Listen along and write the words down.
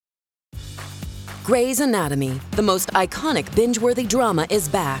Grey's Anatomy, the most iconic binge-worthy drama, is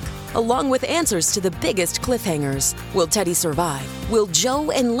back, along with answers to the biggest cliffhangers. Will Teddy survive? Will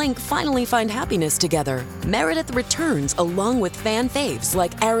Joe and Link finally find happiness together? Meredith returns along with fan faves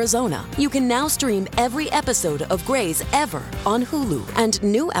like Arizona. You can now stream every episode of Grey's ever on Hulu, and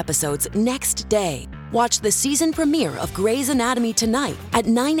new episodes next day. Watch the season premiere of Grey's Anatomy tonight at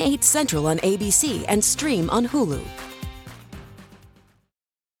 9/8 Central on ABC and stream on Hulu.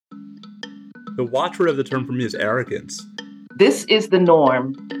 The watchword of the term for me is arrogance. This is the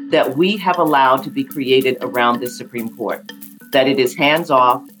norm that we have allowed to be created around this Supreme Court, that it is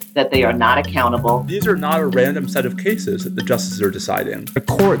hands-off, that they are not accountable. These are not a random set of cases that the justices are deciding. A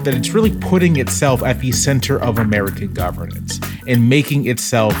court that it's really putting itself at the center of American governance and making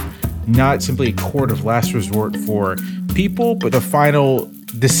itself not simply a court of last resort for people, but the final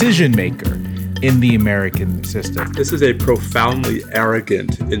decision maker in the American system. This is a profoundly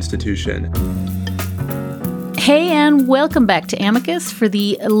arrogant institution. Hey, and welcome back to Amicus for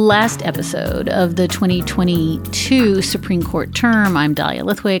the last episode of the 2022 Supreme Court term. I'm Dahlia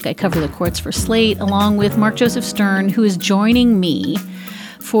Lithwick. I cover the courts for Slate, along with Mark Joseph Stern, who is joining me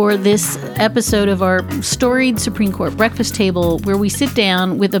for this episode of our storied Supreme Court breakfast table, where we sit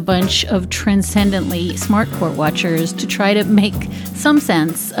down with a bunch of transcendently smart court watchers to try to make some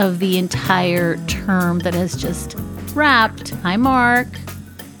sense of the entire term that has just wrapped. Hi, Mark.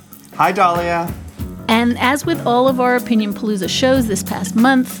 Hi, Dahlia. And as with all of our Opinion Palooza shows this past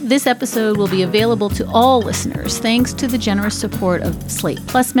month, this episode will be available to all listeners thanks to the generous support of Slate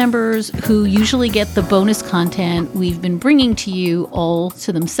Plus members, who usually get the bonus content we've been bringing to you all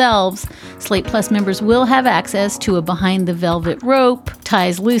to themselves. Slate Plus members will have access to a behind the velvet rope,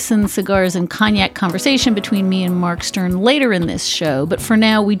 ties loosened, cigars and cognac conversation between me and Mark Stern later in this show. But for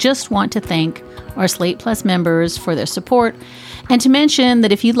now, we just want to thank our Slate Plus members for their support, and to mention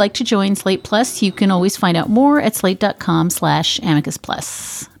that if you'd like to join Slate Plus, you can always find out more at slate.com/amicus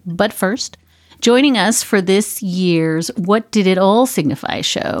plus. But first, joining us for this year's What Did It All Signify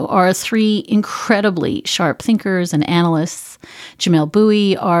show are three incredibly sharp thinkers and analysts. Jamelle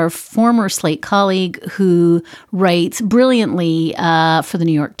Bouie, our former Slate colleague who writes brilliantly for the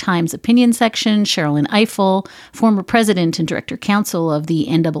New York Times opinion section. Sherrilyn Ifill, former president and director counsel of the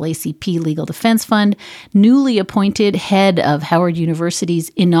NAACP Legal Defense Fund, newly appointed head of Howard University's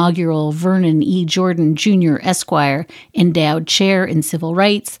inaugural Vernon E. Jordan Jr. Esquire Endowed Chair in Civil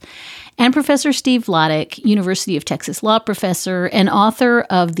Rights, and Professor Steve Vladeck, University of Texas law professor and author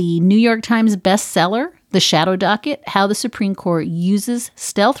of the New York Times bestseller, The Shadow Docket: How the Supreme Court Uses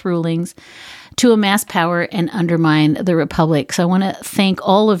Stealth Rulings to Amass Power and Undermine the Republic. So I want to thank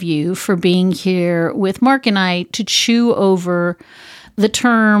all of you for being here with Mark and I to chew over the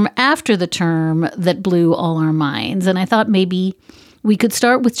term after the term that blew all our minds. And I thought maybe we could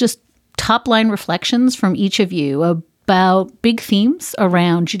start with just top-line reflections from each of you about big themes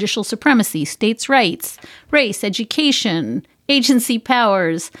around judicial supremacy, states' rights, race, education, agency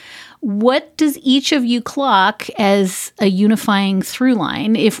powers. What does each of you clock as a unifying through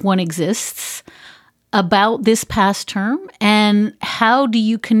line, if one exists, about this past term? And how do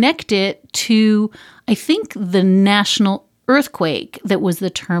you connect it to, I think, the national earthquake that was the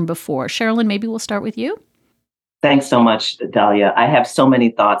term before? Sherrilyn, maybe we'll start with you. Thanks so much, Dahlia. I have so many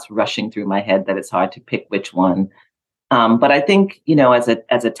thoughts rushing through my head that it's hard to pick which one. But I think, as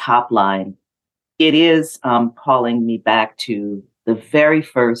a top line, it is calling me back to the very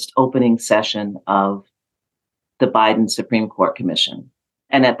first opening session of the Biden Supreme Court Commission.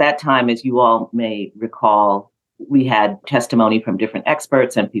 And at that time, as you all may recall, we had testimony from different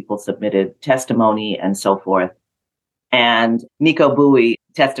experts and people submitted testimony and so forth. And Nico Bouie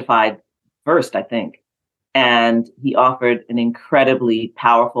testified first, I think. And he offered an incredibly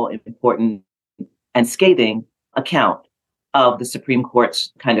powerful, important, and scathing account of the Supreme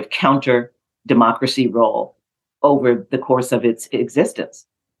Court's kind of counter democracy role over the course of its existence.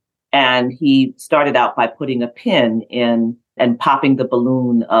 And he started out by putting a pin in and popping the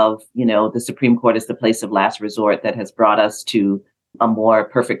balloon of, the Supreme Court is the place of last resort that has brought us to a more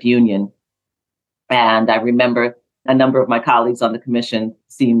perfect union. And I remember a number of my colleagues on the commission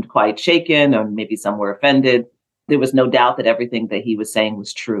seemed quite shaken, or maybe some were offended. There was no doubt that everything that he was saying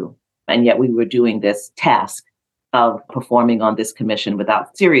was true. And yet we were doing this task of performing on this commission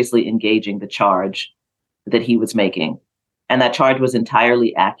without seriously engaging the charge that he was making. And that charge was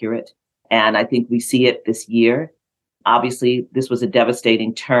entirely accurate. And I think we see it this year. Obviously, this was a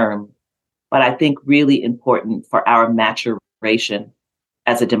devastating term, but I think really important for our maturation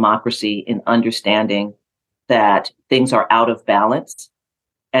as a democracy in understanding that things are out of balance.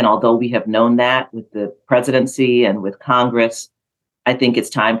 And although we have known that with the presidency and with Congress, I think it's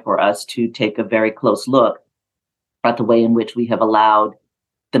time for us to take a very close look at the way in which we have allowed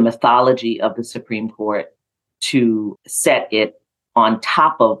the mythology of the Supreme Court to set it on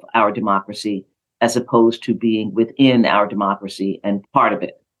top of our democracy as opposed to being within our democracy and part of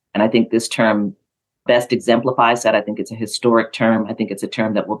it. And I think this term best exemplifies that. I think it's a historic term. I think it's a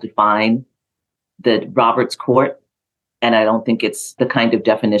term that will define the Roberts Court. And I don't think it's the kind of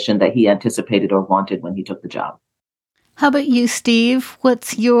definition that he anticipated or wanted when he took the job. How about you, Steve?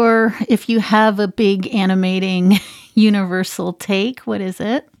 What's your, if you have a big animating universal take, what is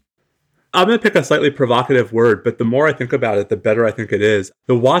it? I'm going to pick a slightly provocative word, but the more I think about it, the better I think it is.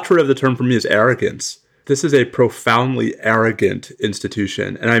 The watchword of the term for me is arrogance. This is a profoundly arrogant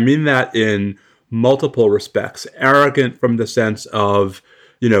institution. And I mean that in multiple respects. Arrogant from the sense of,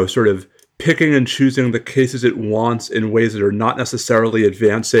 sort of picking and choosing the cases it wants in ways that are not necessarily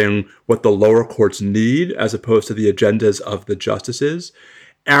advancing what the lower courts need, as opposed to the agendas of the justices.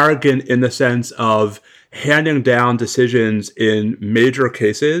 Arrogant in the sense of handing down decisions in major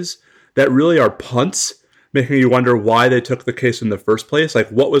cases that really are punts, making you wonder why they took the case in the first place. Like,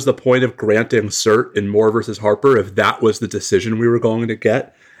 what was the point of granting cert in Moore versus Harper if that was the decision we were going to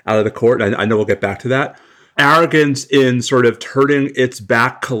get out of the court? And I know we'll get back to that. Arrogance in sort of turning its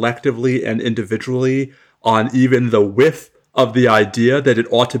back collectively and individually on even the width of the idea that it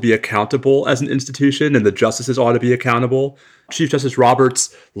ought to be accountable as an institution and the justices ought to be accountable. Chief Justice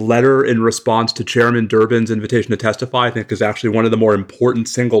Roberts' letter in response to Chairman Durbin's invitation to testify, I think, is actually one of the more important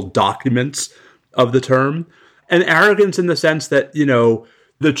single documents of the term. And arrogance in the sense that,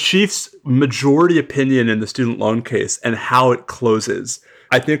 the chief's majority opinion in the student loan case and how it closes,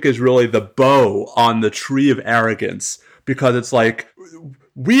 I think, is really the bow on the tree of arrogance, because it's like,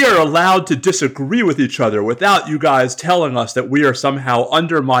 we are allowed to disagree with each other without you guys telling us that we are somehow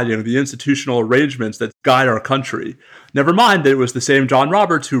undermining the institutional arrangements that guide our country. Never mind that it was the same John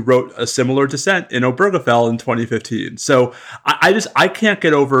Roberts who wrote a similar dissent in Obergefell in 2015. So I can't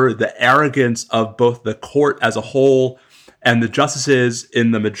get over the arrogance of both the court as a whole and the justices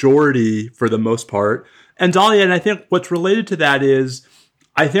in the majority for the most part. And Dahlia, and I think what's related to that is,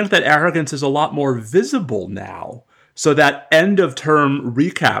 I think that arrogance is a lot more visible now. So that end of term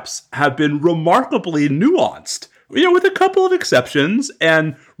recaps have been remarkably nuanced, with a couple of exceptions,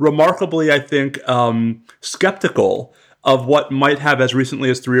 and remarkably, I think, skeptical of what might have, as recently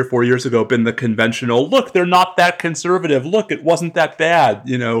as 3 or 4 years ago, been the conventional, look, they're not that conservative. Look, it wasn't that bad.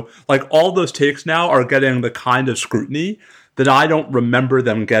 Like all those takes now are getting the kind of scrutiny that I don't remember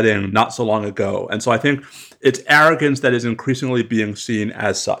them getting not so long ago. And so I think it's arrogance that is increasingly being seen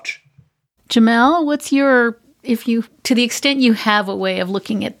as such. Jamel, what's your, to the extent you have a way of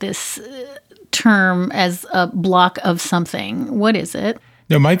looking at this term as a block of something, what is it?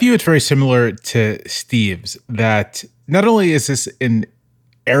 No, my view is very similar to Steve's, that not only is this an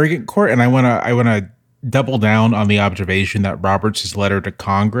arrogant court, and I want to double down on the observation that Roberts' letter to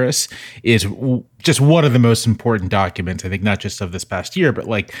Congress is just one of the most important documents, I think, not just of this past year, but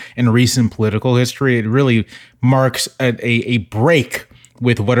like in recent political history. It really marks a break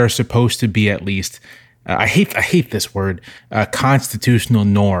with what are supposed to be, at least, I hate this word, constitutional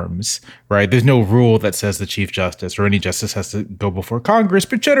norms, right? There's no rule that says the Chief Justice or any justice has to go before Congress,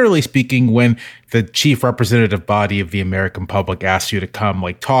 but generally speaking, when the chief representative body of the American public asks you to come,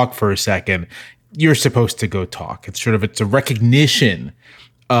 talk for a second, you're supposed to go talk. It's a recognition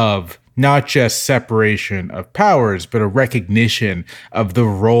of not just separation of powers, but a recognition of the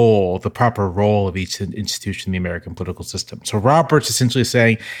role, the proper role of each institution in the American political system. So Roberts essentially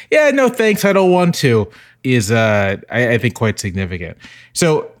saying, yeah, no, thanks, I don't want to, is, I think, quite significant.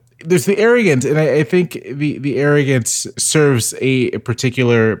 So there's the arrogance, and I think the arrogance serves a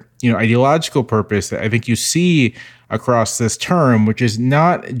particular, ideological purpose that I think you see across this term, which is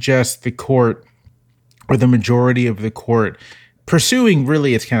not just the court or the majority of the court pursuing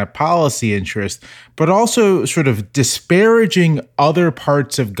really its kind of policy interest, but also sort of disparaging other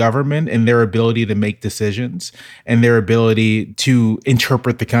parts of government and their ability to make decisions and their ability to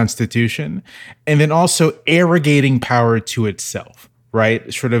interpret the Constitution, and then also arrogating power to itself,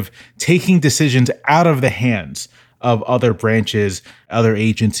 right? Sort of taking decisions out of the hands of other branches, other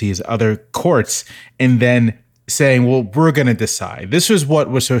agencies, other courts, and then saying, well, we're going to decide. This was what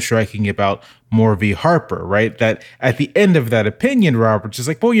was so striking about Moore v. Harper, right? That at the end of that opinion, Roberts is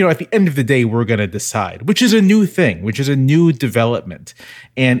like, well, at the end of the day, we're going to decide, which is a new thing, which is a new development.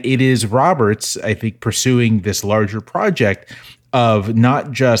 And it is Roberts, I think, pursuing this larger project of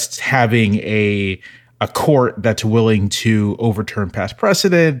not just having a a court that's willing to overturn past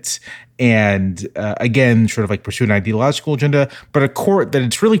precedents and, again, sort of like pursue an ideological agenda, but a court that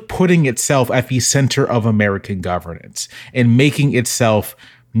it's really putting itself at the center of American governance and making itself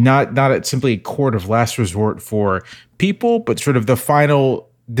not simply a court of last resort for people, but sort of the final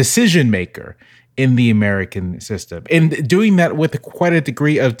decision maker in the American system. And doing that with quite a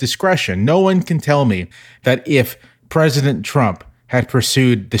degree of discretion. No one can tell me that if President Trump had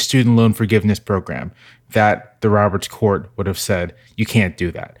pursued the student loan forgiveness program, that the Roberts Court would have said, you can't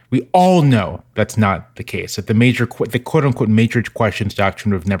do that. We all know that's not the case, that the quote unquote major questions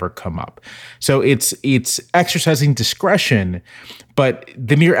doctrine would have never come up. So it's exercising discretion, but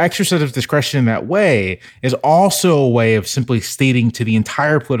the mere exercise of discretion in that way is also a way of simply stating to the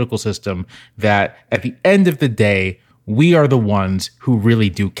entire political system that at the end of the day, we are the ones who really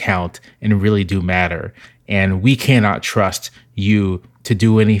do count and really do matter. And we cannot trust you to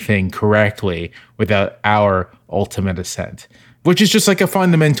do anything correctly without our ultimate assent, which is just like a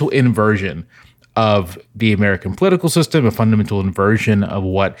fundamental inversion of the American political system, a fundamental inversion of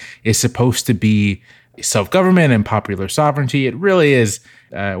what is supposed to be self-government and popular sovereignty. It really is,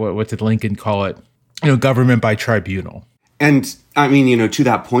 what did Lincoln call it? Government by tribunal. And I mean, to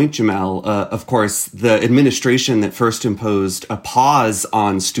that point, Jamel, of course, the administration that first imposed a pause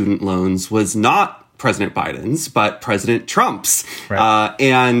on student loans was not President Biden's, but President Trump's. Right.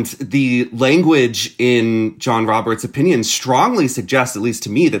 And the language in John Roberts' opinion strongly suggests, at least to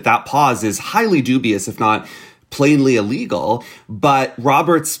me, that pause is highly dubious, if not plainly illegal. But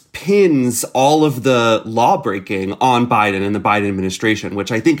Roberts pins all of the lawbreaking on Biden and the Biden administration,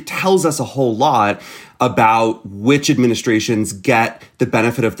 which I think tells us a whole lot about which administrations get the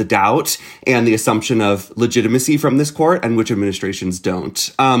benefit of the doubt and the assumption of legitimacy from this court and which administrations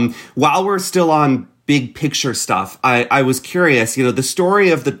don't. While we're still on big picture stuff, I was curious, the story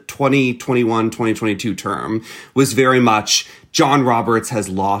of the 2021-2022 term was very much John Roberts has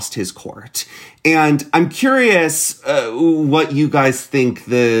lost his court. And I'm curious what you guys think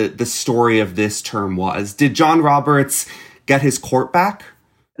the story of this term was. Did John Roberts get his court back?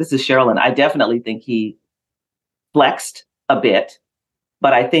 This is Sherilyn. I definitely think he flexed a bit,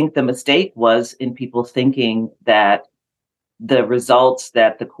 but I think the mistake was in people thinking that the results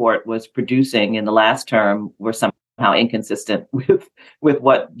that the court was producing in the last term were somehow inconsistent with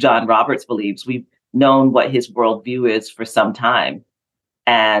what John Roberts believes. We've known what his worldview is for some time.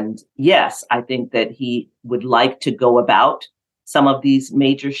 And yes, I think that he would like to go about some of these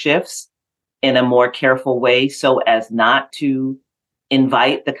major shifts in a more careful way so as not to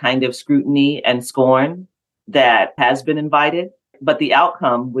invite the kind of scrutiny and scorn that has been invited. But the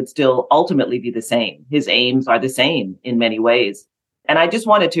outcome would still ultimately be the same. His aims are the same in many ways. And I just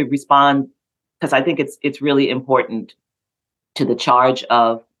wanted to respond because I think it's really important to the charge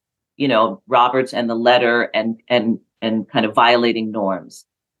of, Roberts and the letter and kind of violating norms,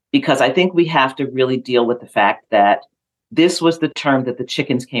 because I think we have to really deal with the fact that this was the term that the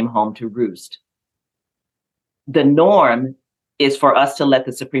chickens came home to roost. The norm is for us to let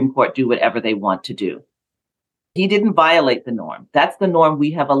the Supreme Court do whatever they want to do. He didn't violate the norm. That's the norm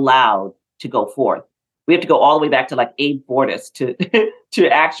we have allowed to go forth. We have to go all the way back to like Abe Fortas to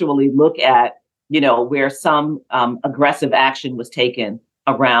actually look at, where some aggressive action was taken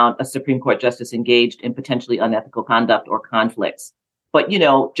around a Supreme Court justice engaged in potentially unethical conduct or conflicts. But,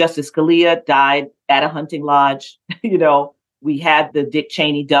 Justice Scalia died at a hunting lodge. We had the Dick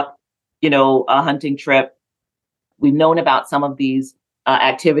Cheney duck, a hunting trip. We've known about some of these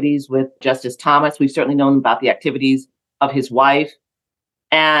activities with Justice Thomas. We've certainly known about the activities of his wife.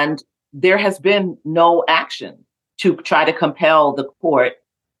 And there has been no action to try to compel the court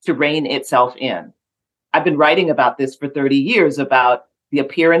to rein itself in. I've been writing about this for 30 years, about the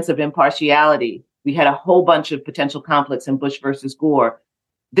appearance of impartiality. We had a whole bunch of potential conflicts in Bush versus Gore.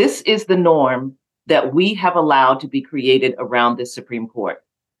 This is the norm that we have allowed to be created around this Supreme Court,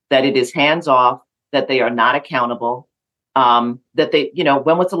 that it is hands off, that they are not accountable, that they,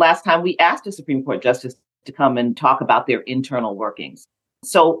 when was the last time we asked a Supreme Court justice to come and talk about their internal workings?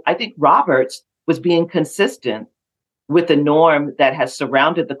 So I think Roberts was being consistent with the norm that has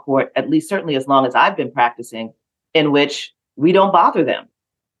surrounded the court, at least certainly as long as I've been practicing, in which we don't bother them.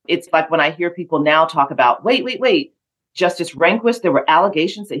 It's like when I hear people now talk about, wait, Justice Rehnquist, there were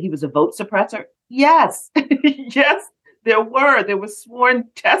allegations that he was a vote suppressor. Yes, yes, there was sworn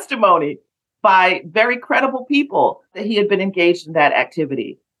testimony by very credible people that he had been engaged in that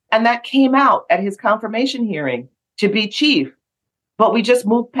activity. And that came out at his confirmation hearing to be chief, but we just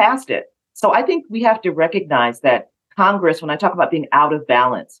moved past it. So I think we have to recognize that Congress, when I talk about being out of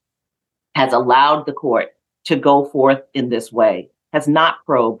balance, has allowed the court to go forth in this way, has not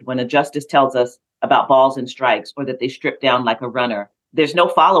probed when a justice tells us about balls and strikes, or that they strip down like a runner. There's no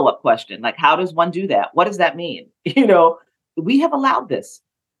follow-up question. Like, how does one do that? What does that mean? We have allowed this.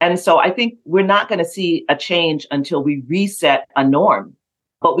 And so I think we're not going to see a change until we reset a norm.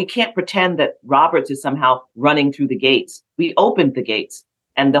 But we can't pretend that Roberts is somehow running through the gates. We opened the gates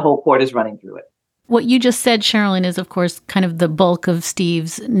and the whole court is running through it. What you just said, Sherilyn, is, of course, kind of the bulk of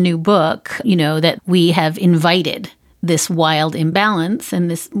Steve's new book, that we have invited this wild imbalance and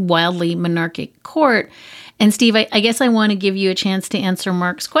this wildly monarchic court. And Steve, I guess I want to give you a chance to answer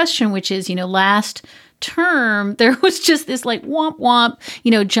Mark's question, which is, last term, there was just this like womp womp,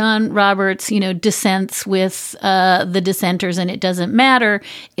 John Roberts, dissents with the dissenters and it doesn't matter.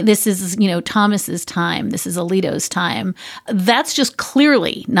 This is, Thomas's time. This is Alito's time. That's just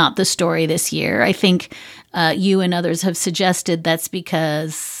clearly not the story this year. I think you and others have suggested that's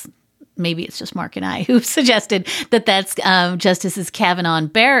because maybe it's just Mark and I who've suggested that that's Justices Kavanaugh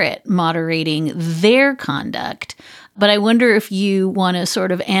and Barrett moderating their conduct. But I wonder if you want to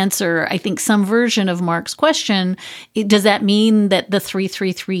sort of answer, I think, some version of Mark's question. Does that mean that the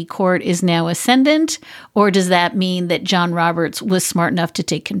 333 court is now ascendant? Or does that mean that John Roberts was smart enough to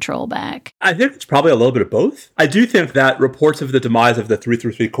take control back? I think it's probably a little bit of both. I do think that reports of the demise of the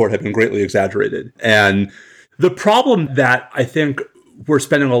 333 court have been greatly exaggerated. And the problem that I think we're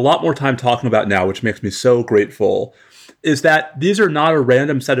spending a lot more time talking about now, which makes me so grateful, is that these are not a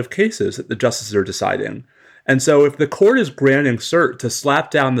random set of cases that the justices are deciding. And so if the court is granting cert to slap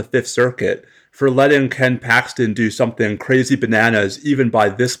down the Fifth Circuit for letting Ken Paxton do something crazy bananas, even by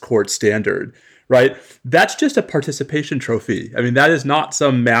this court standard, right? That's just a participation trophy. I mean, that is not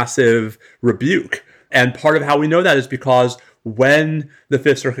some massive rebuke. And part of how we know that is because when the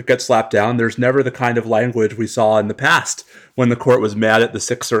Fifth Circuit gets slapped down, there's never the kind of language we saw in the past when the court was mad at the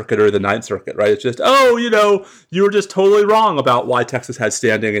Sixth Circuit or the Ninth Circuit, right? It's just, you were just totally wrong about why Texas has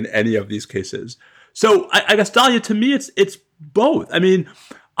standing in any of these cases. So I guess, Dahlia, to me, it's both. I mean,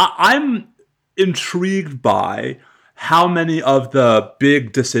 I'm intrigued by how many of the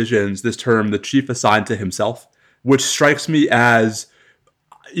big decisions this term the chief assigned to himself, which strikes me as,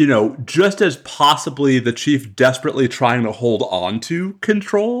 just as possibly the chief desperately trying to hold on to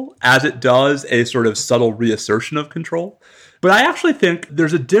control as it does a sort of subtle reassertion of control. But I actually think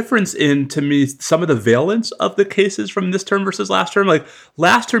there's a difference in, to me, some of the valence of the cases from this term versus last term. Like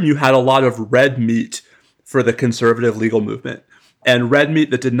last term, you had a lot of red meat for the conservative legal movement, and red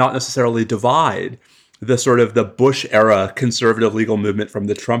meat that did not necessarily divide the sort of the Bush era conservative legal movement from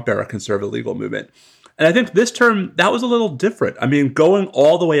the Trump era conservative legal movement. And I think this term, that was a little different. I mean, going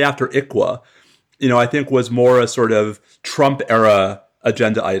all the way after ICWA, I think was more a sort of Trump era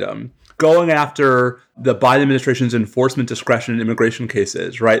agenda item. Going after the Biden administration's enforcement discretion in immigration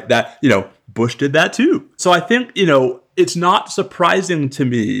cases, right? That, Bush did that too. So I think, it's not surprising to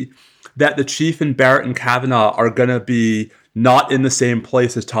me that the chief and Barrett and Kavanaugh are going to be not in the same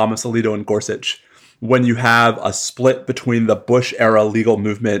place as Thomas, Alito, and Gorsuch when you have a split between the Bush era legal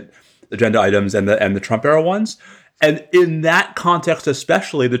movement agenda items and the Trump era ones. And in that context,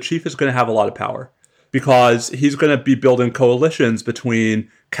 especially, the chief is going to have a lot of power because he's going to be building coalitions between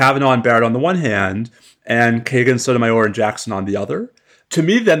Kavanaugh and Barrett on the one hand, and Kagan, Sotomayor, and Jackson on the other. To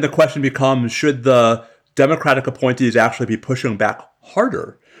me, then the question becomes, should the Democratic appointees actually be pushing back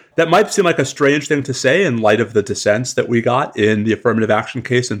harder? That might seem like a strange thing to say in light of the dissents that we got in the affirmative action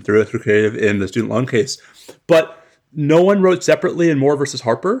case and through creative in the student loan case. But no one wrote separately in Moore versus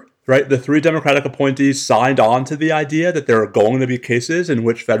Harper, right? The three Democratic appointees signed on to the idea that there are going to be cases in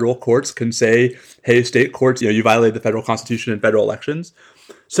which federal courts can say, hey, state courts, you violated the federal constitution in federal elections.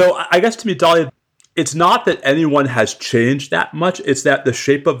 So I guess to me, Dahlia, it's not that anyone has changed that much. It's that the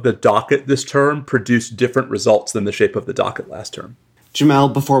shape of the docket this term produced different results than the shape of the docket last term.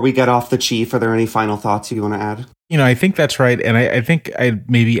 Jamel, before we get off the chief, are there any final thoughts you want to add? I think that's right. And I think I'd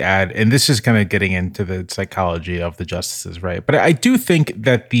maybe add, and this is kind of getting into the psychology of the justices, right? But I do think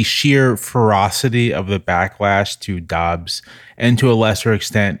that the sheer ferocity of the backlash to Dobbs and to a lesser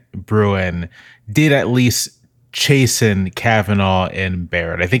extent Bruen did at least chasten Kavanaugh and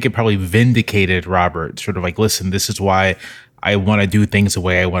Barrett. I think it probably vindicated Robert, sort of like, listen, this is why I want to do things the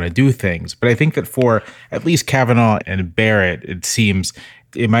way I want to do things. But I think that for at least Kavanaugh and Barrett, it seems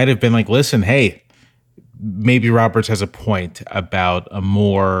it might have been like, listen, hey, maybe Roberts has a point about a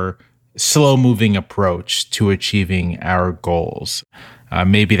more slow-moving approach to achieving our goals.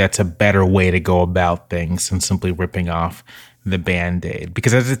 Maybe that's a better way to go about things than simply ripping off the Band-Aid.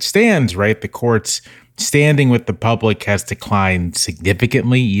 Because as it stands, right, the court's standing with the public has declined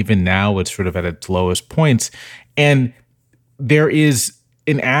significantly. Even now, it's sort of at its lowest points. And there is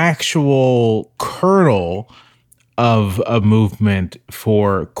an actual kernel of a movement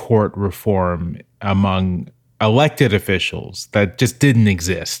for court reform among elected officials that just didn't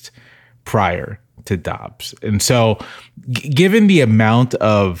exist prior to Dobbs. And so given the amount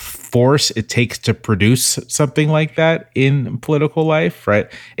of force it takes to produce something like that in political life, right?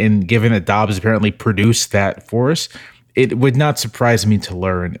 And given that Dobbs apparently produced that force, it would not surprise me to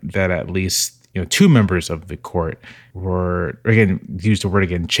learn that at least, two members of the court were, again, used the word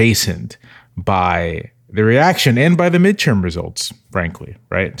again, chastened by the reaction and by the midterm results, frankly,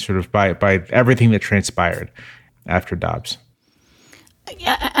 right? Sort of by everything that transpired after Dobbs.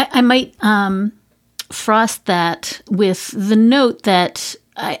 I might frost that with the note that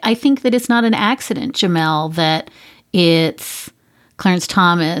I think that it's not an accident, Jamel, that it's Clarence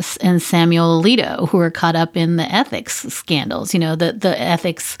Thomas and Samuel Alito who are caught up in the ethics scandals, the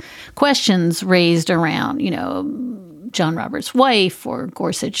ethics questions raised around, John Roberts' wife or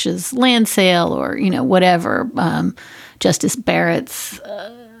Gorsuch's land sale or, whatever, Justice Barrett's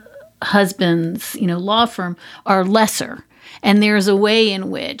husband's, law firm are lesser. And there's a way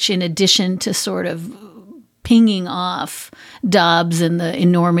in which, in addition to sort of pinging off Dobbs and the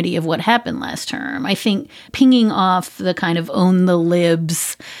enormity of what happened last term, I think pinging off the kind of own the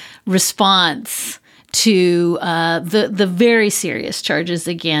libs response to the very serious charges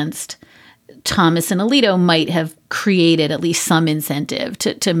against Thomas and Alito might have created at least some incentive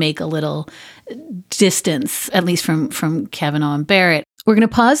to make a little distance, at least from Kavanaugh and Barrett. We're going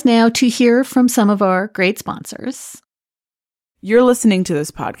to pause now to hear from some of our great sponsors. You're listening to this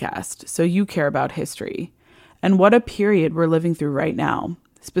podcast, so you care about history. And what a period we're living through right now,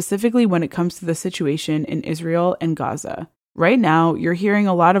 specifically when it comes to the situation in Israel and Gaza. Right now, you're hearing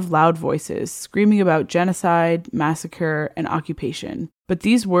a lot of loud voices screaming about genocide, massacre, and occupation. But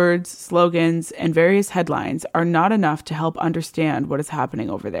these words, slogans, and various headlines are not enough to help understand what is happening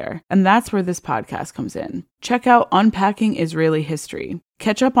over there. And that's where this podcast comes in. Check out Unpacking Israeli History.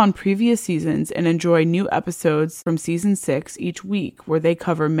 Catch up on previous seasons and enjoy new episodes from season 6 each week, where they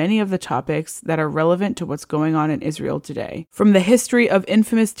cover many of the topics that are relevant to what's going on in Israel today. From the history of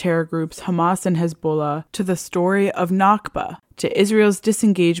infamous terror groups Hamas and Hezbollah, to the story of Nakba, to Israel's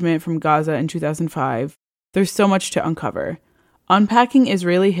disengagement from Gaza in 2005, there's so much to uncover. Unpacking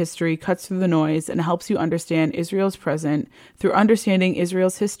Israeli History cuts through the noise and helps you understand Israel's present through understanding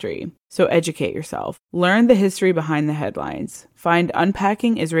Israel's history. So educate yourself. Learn the history behind the headlines. Find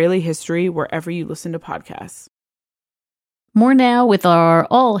Unpacking Israeli History wherever you listen to podcasts. More now with our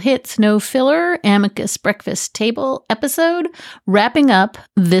all hits, no filler Amicus Breakfast Table episode, wrapping up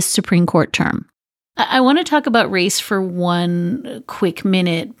this Supreme Court term. I want to talk about race for one quick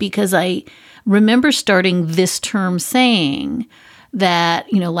minute because I remember starting this term saying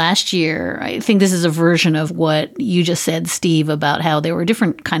that, last year, I think this is a version of what you just said, Steve, about how there were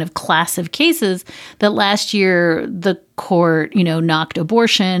different kind of class of cases that last year the court, knocked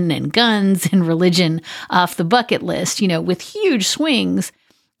abortion and guns and religion off the bucket list, with huge swings.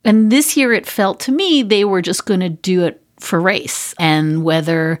 And this year it felt to me they were just going to do it for race, and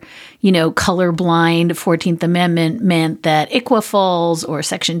whether, colorblind 14th Amendment meant that ICWA falls or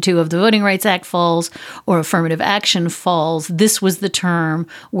Section 2 of the Voting Rights Act falls or affirmative action falls. This was the term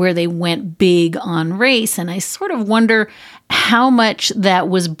where they went big on race. And I sort of wonder how much that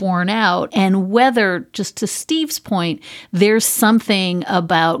was borne out and whether, just to Steve's point, there's something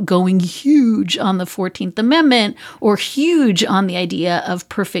about going huge on the 14th Amendment or huge on the idea of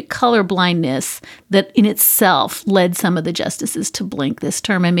perfect colorblindness that in itself led some of the justices to blink this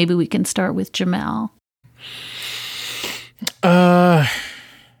term. And maybe we can start with Jamel. I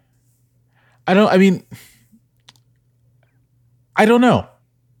don't know.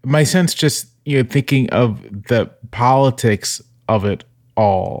 My sense just, thinking of the politics of it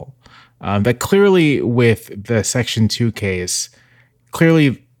all, that clearly with the Section 2 case,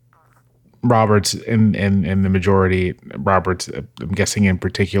 clearly Roberts and the majority, Roberts, I'm guessing in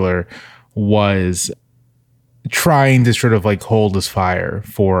particular, was trying to sort of hold his fire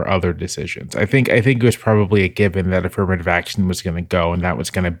for other decisions. I think it was probably a given that affirmative action was going to go, and that was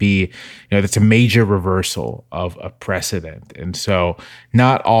going to be, that's a major reversal of a precedent. And so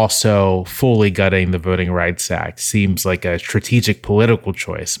not also fully gutting the Voting Rights Act seems like a strategic political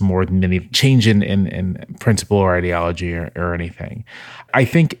choice more than any change in principle or ideology or anything. I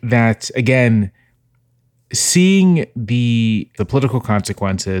think that, again, seeing the political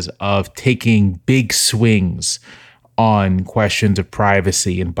consequences of taking big swings on questions of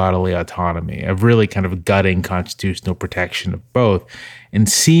privacy and bodily autonomy, of really kind of gutting constitutional protection of both, and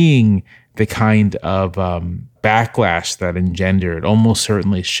seeing the kind of backlash that engendered almost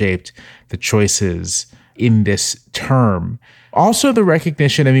certainly shaped the choices in this term. Also the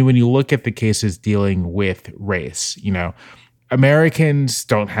recognition, when you look at the cases dealing with race, Americans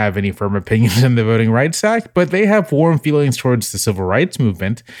don't have any firm opinions on the Voting Rights Act, but they have warm feelings towards the civil rights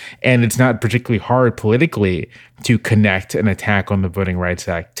movement. And it's not particularly hard politically to connect an attack on the Voting Rights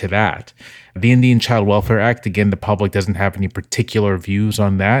Act to that. The Indian Child Welfare Act, again, the public doesn't have any particular views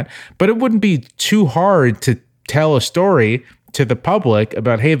on that, but it wouldn't be too hard to tell a story to the public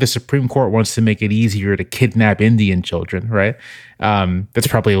about, hey, the Supreme Court wants to make it easier to kidnap Indian children, right? That's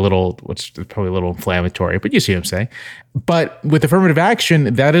probably a little inflammatory, but you see what I'm saying. But with affirmative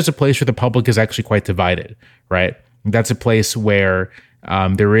action, that is a place where the public is actually quite divided, right? That's a place where where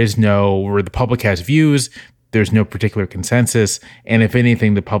the public has views, there's no particular consensus, and if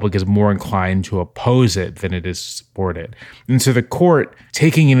anything, the public is more inclined to oppose it than it is to support it. And so the court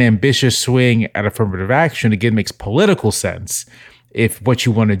taking an ambitious swing at affirmative action, again, makes political sense if what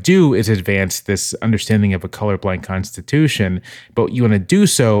you want to do is advance this understanding of a colorblind constitution, but you want to do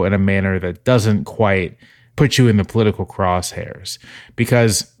so in a manner that doesn't quite put you in the political crosshairs.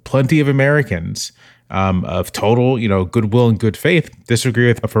 Because plenty of Americans of total, goodwill and good faith disagree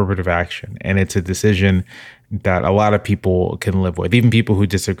with affirmative action. And it's a decision that a lot of people can live with. Even people who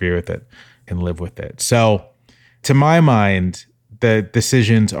disagree with it can live with it. So to my mind, the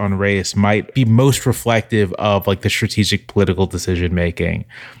decisions on race might be most reflective of like the strategic political decision making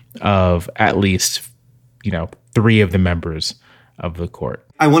of at least, three of the members of the court.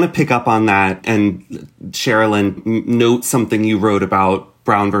 I want to pick up on that and, Sherilyn, note something you wrote about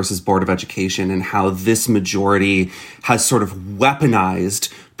Brown versus Board of Education and how this majority has sort of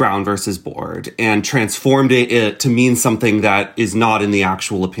weaponized Brown versus Board and transformed it to mean something that is not in the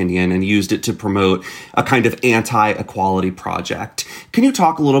actual opinion and used it to promote a kind of anti-equality project. Can you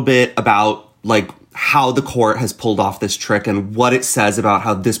talk a little bit about how the court has pulled off this trick and what it says about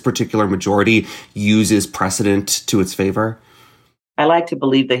how this particular majority uses precedent to its favor? I like to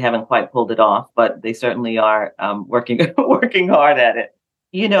believe they haven't quite pulled it off, but they certainly are working hard at it.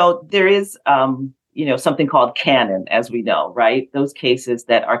 There is, something called canon, as we know, right? Those cases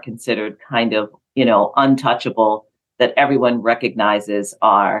that are considered kind of, untouchable, that everyone recognizes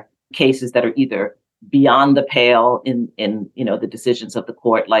are cases that are either beyond the pale in the decisions of the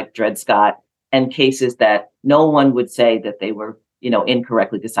court, like Dred Scott, and cases that no one would say that they were,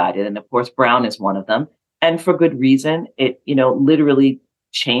 incorrectly decided. And of course, Brown is one of them. And for good reason. It, literally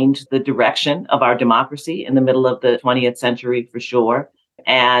changed the direction of our democracy in the middle of the 20th century, for sure.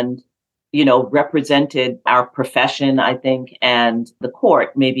 And, represented our profession, I think, and the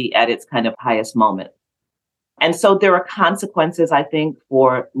court maybe at its kind of highest moment. And so there are consequences, I think,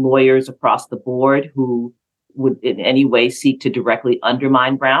 for lawyers across the board who would in any way seek to directly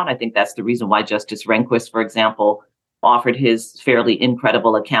undermine Brown. I think that's the reason why Justice Rehnquist, for example, offered his fairly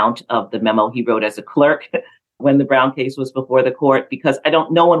incredible account of the memo he wrote as a clerk when the Brown case was before the court, because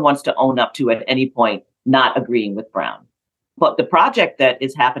no one wants to own up to at any point not agreeing with Brown. But the project that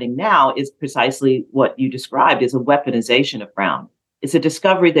is happening now is precisely what you described as a weaponization of Brown. It's a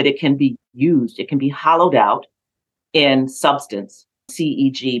discovery that it can be used, it can be hollowed out in substance,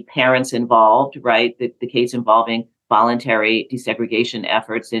 CEG, parents involved, right? The case involving voluntary desegregation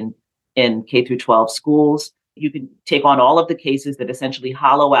efforts in K through 12 schools. You can take on all of the cases that essentially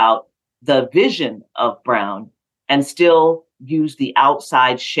hollow out the vision of Brown and still use the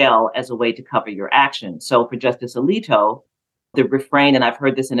outside shell as a way to cover your action. So for Justice Alito, the refrain, and I've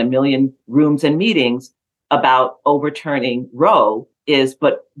heard this in a million rooms and meetings about overturning Roe, is,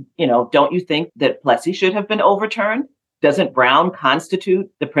 but, don't you think that Plessy should have been overturned? Doesn't Brown constitute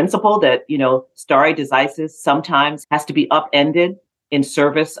the principle that, stare decisis sometimes has to be upended in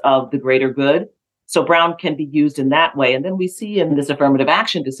service of the greater good? So Brown can be used in that way. And then we see in this affirmative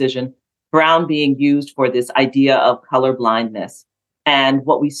action decision, Brown being used for this idea of colorblindness. And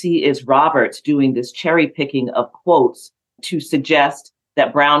what we see is Roberts doing this cherry picking of quotes to suggest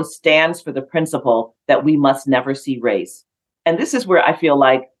that Brown stands for the principle that we must never see race. And this is where I feel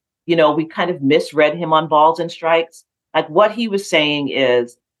like, we kind of misread him on Balls and Strikes. Like what he was saying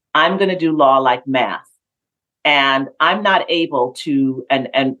is, I'm going to do law like math. And I'm not able to, and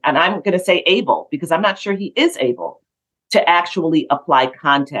I'm going to say able, because I'm not sure he is able to actually apply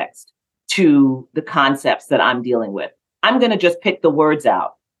context to the concepts that I'm dealing with. I'm going to just pick the words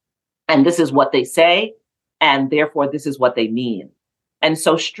out. And this is what they say. And therefore, this is what they mean. And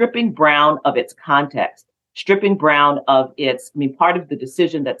so stripping Brown of its context, stripping Brown of its, part of the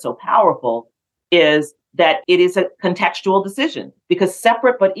decision that's so powerful is that it is a contextual decision, because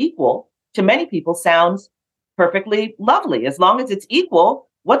separate but equal to many people sounds perfectly lovely. As long as it's equal,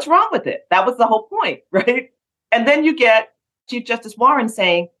 what's wrong with it? That was the whole point, right? And then you get Chief Justice Warren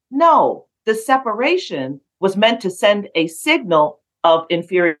saying, no, the separation was meant to send a signal of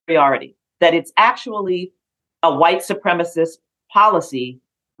inferiority, that it's actually a white supremacist policy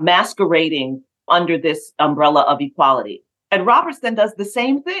masquerading under this umbrella of equality. And Roberts then does the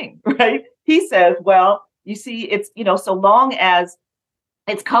same thing, right? He says, well, you see, it's, so long as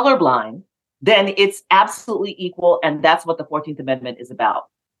it's colorblind, then it's absolutely equal. And that's what the 14th Amendment is about.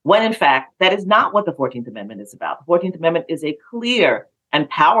 When in fact, that is not what the 14th Amendment is about. The 14th Amendment is a clear and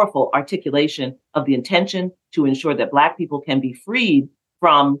powerful articulation of the intention to ensure that Black people can be freed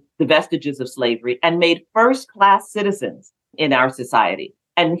from the vestiges of slavery and made first-class citizens in our society.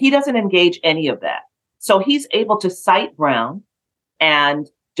 And he doesn't engage any of that. So he's able to cite Brown, and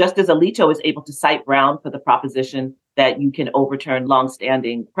Justice Alito is able to cite Brown for the proposition that you can overturn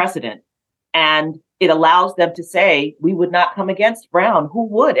longstanding precedent. And it allows them to say, we would not come against Brown. Who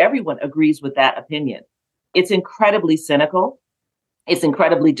would? Everyone agrees with that opinion. It's incredibly cynical. It's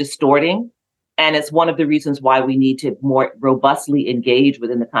incredibly distorting. And it's one of the reasons why we need to more robustly engage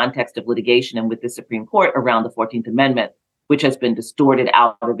within the context of litigation and with the Supreme Court around the 14th Amendment, which has been distorted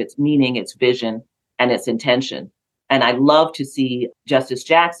out of its meaning, its vision, and its intention. And I love to see Justice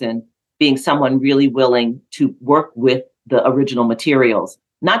Jackson being someone really willing to work with the original materials,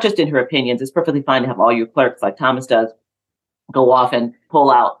 not just in her opinions. It's perfectly fine to have all your clerks, like Thomas does, go off and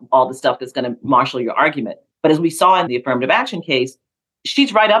pull out all the stuff that's going to marshal your argument. But as we saw in the affirmative action case,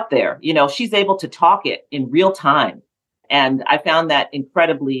 she's right up there. She's able to talk it in real time. And I found that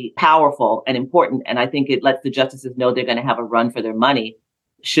incredibly powerful and important. And I think it lets the justices know they're going to have a run for their money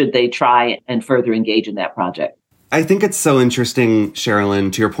should they try and further engage in that project. I think it's so interesting,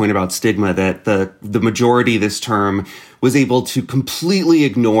 Sherilyn, to your point about stigma, that the majority this term was able to completely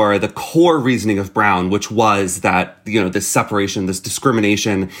ignore the core reasoning of Brown, which was that, this separation, this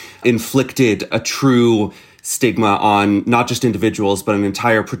discrimination inflicted a true stigma on not just individuals, but an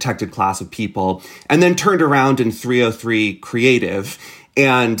entire protected class of people, and then turned around in 303 Creative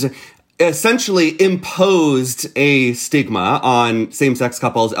and essentially imposed a stigma on same-sex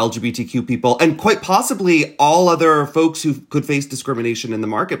couples, LGBTQ people, and quite possibly all other folks who could face discrimination in the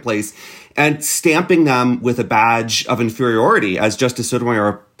marketplace, and stamping them with a badge of inferiority, as Justice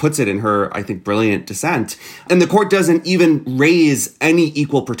Sotomayor puts it in her, I think, brilliant dissent. And the court doesn't even raise any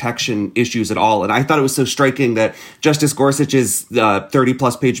equal protection issues at all. And I thought it was so striking that Justice Gorsuch's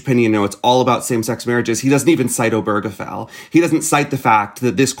 30-plus page opinion, it's all about same-sex marriages. He doesn't even cite Obergefell. He doesn't cite the fact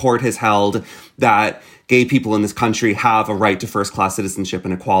that this court has held that gay people in this country have a right to first-class citizenship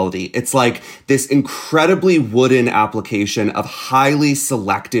and equality. It's like this incredibly wooden application of highly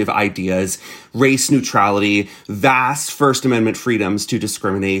selective ideas, race neutrality, vast First Amendment freedoms to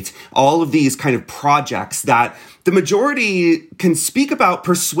discriminate, all of these kind of projects that the majority can speak about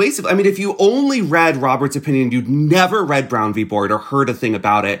persuasively. I mean, if you only read Roberts' opinion, you'd never read Brown v. Board or heard a thing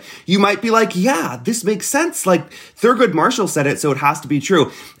about it, you might be like, yeah, this makes sense. Like, Thurgood Marshall said it, so it has to be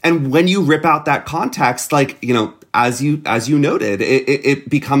true. And when you rip out that context, as you noted, it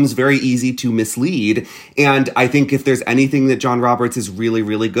becomes very easy to mislead. And I think if there's anything that John Roberts is really,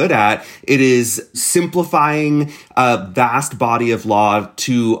 really good at, it is simplifying a vast body of law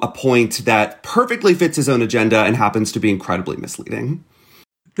to a point that perfectly fits his own agenda and happens to be incredibly misleading.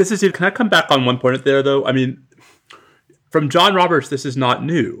 Can I come back on one point there, though? I mean, from John Roberts, this is not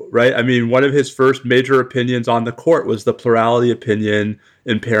new, right? I mean, one of his first major opinions on the court was the plurality opinion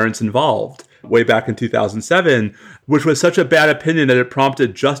in Parents Involved, way back in 2007, which was such a bad opinion that it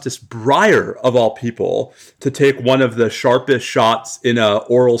prompted Justice Breyer, of all people, to take one of the sharpest shots in an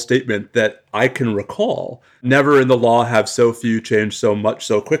oral statement that I can recall. Never in the law have so few changed so much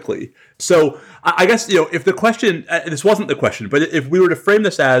so quickly. So I guess, if the question, this wasn't the question, but if we were to frame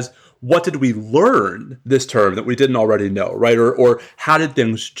this as, what did we learn this term that we didn't already know, right? Or how did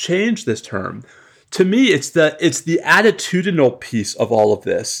things change this term? To me, it's the attitudinal piece of all of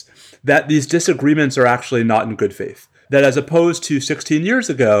this, that these disagreements are actually not in good faith. That as opposed to 16 years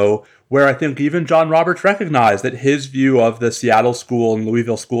ago, where I think even John Roberts recognized that his view of the Seattle school and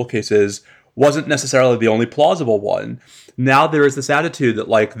Louisville school cases wasn't necessarily the only plausible one. Now there is this attitude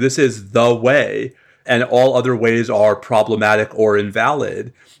that this is the way and all other ways are problematic or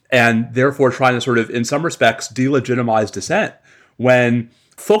invalid, and therefore trying to sort of, in some respects, delegitimize dissent. When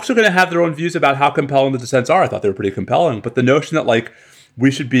folks are going to have their own views about how compelling the dissents are, I thought they were pretty compelling, but the notion that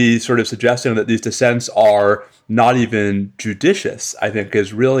we should be sort of suggesting that these dissents are not even judicious, I think,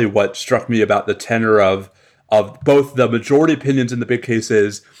 is really what struck me about the tenor of both the majority opinions in the big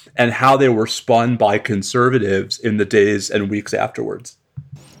cases and how they were spun by conservatives in the days and weeks afterwards.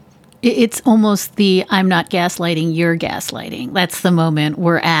 It's almost the I'm not gaslighting, you're gaslighting. That's the moment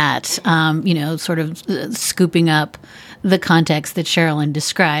we're at, sort of scooping up the context that Sherilyn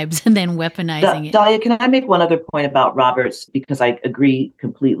describes and then weaponizing it. Dahlia, can I make one other point about Roberts? Because I agree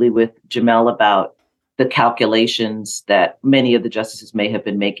completely with Jamel about the calculations that many of the justices may have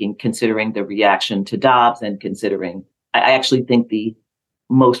been making, considering the reaction to Dobbs and considering, I actually think the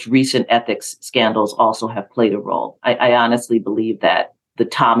most recent ethics scandals also have played a role. I honestly believe that the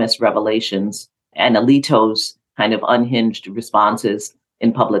Thomas revelations and Alito's kind of unhinged responses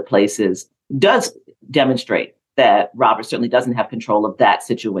in public places does demonstrate that Roberts certainly doesn't have control of that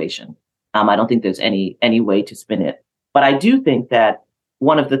situation. I don't think there's any way to spin it. But I do think that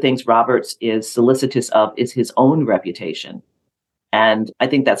one of the things Roberts is solicitous of is his own reputation. And I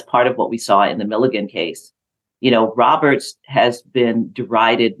think that's part of what we saw in the Milligan case. Roberts has been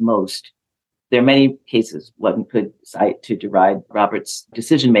derided most. There are many cases one could cite to deride Roberts'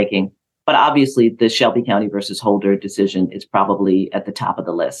 decision-making, but obviously the Shelby County versus Holder decision is probably at the top of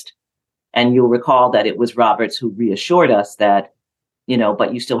the list. And you'll recall that it was Roberts who reassured us that,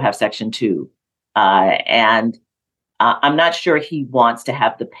 but you still have Section 2. And I'm not sure he wants to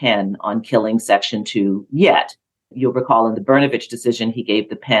have the pen on killing Section 2 yet. You'll recall in the Brnovich decision, he gave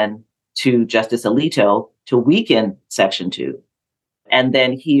the pen to Justice Alito to weaken Section 2. And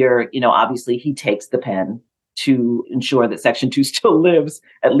then here, obviously he takes the pen to ensure that Section 2 still lives,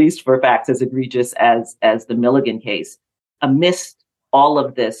 at least for facts as egregious as the Milligan case. Amidst all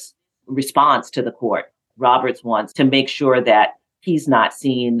of this response to the court, Roberts wants to make sure that he's not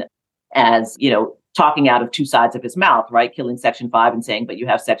seen as, talking out of two sides of his mouth, right? Killing Section 5 and saying, but you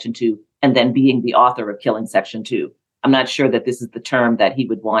have Section 2, and then being the author of killing Section 2. I'm not sure that this is the term that he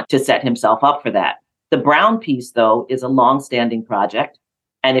would want to set himself up for that. The Brown piece, though, is a longstanding project.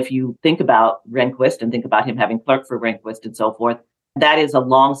 And if you think about Rehnquist and think about him having clerked for Rehnquist and so forth, that is a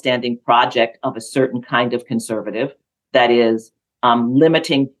longstanding project of a certain kind of conservative that is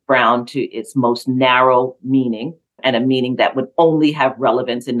limiting Brown to its most narrow meaning, and a meaning that would only have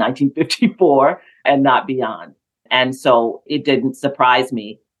relevance in 1954 and not beyond. And so it didn't surprise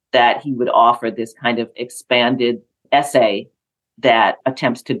me that he would offer this kind of expanded essay that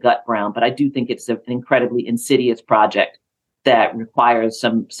attempts to gut Brown. But I do think it's an incredibly insidious project that requires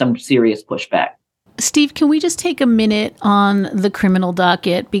some serious pushback. Steve, can we just take a minute on the criminal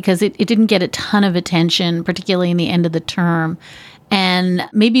docket? Because it didn't get a ton of attention, particularly in the end of the term. And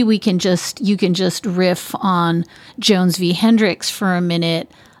maybe you can just riff on Jones v. Hendricks for a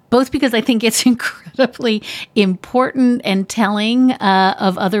minute, both because I think it's incredibly important and telling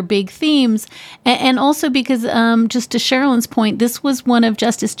of other big themes, and also because, just to Sherilyn's point, this was one of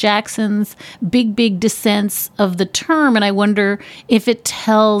Justice Jackson's big dissents of the term, and I wonder if it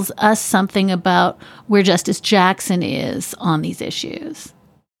tells us something about where Justice Jackson is on these issues.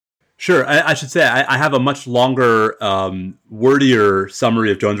 Sure. I should say I have a much longer, wordier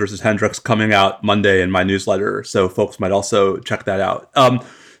summary of Jones versus Hendricks coming out Monday in my newsletter, so folks might also check that out.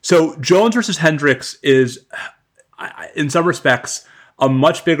 So Jones versus Hendricks is, in some respects, a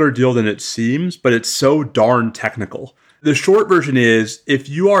much bigger deal than it seems, but it's so darn technical. The short version is, if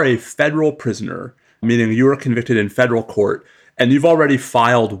you are a federal prisoner, meaning you are convicted in federal court, and you've already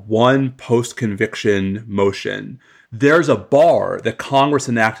filed one post-conviction motion, there's a bar that Congress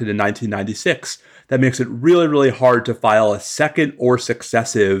enacted in 1996 that makes it really, really hard to file a second or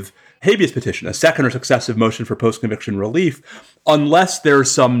successive habeas petition, a second or successive motion for post-conviction relief, unless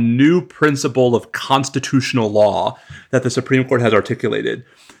there's some new principle of constitutional law that the Supreme Court has articulated.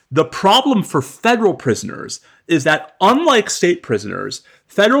 The problem for federal prisoners is that, unlike state prisoners,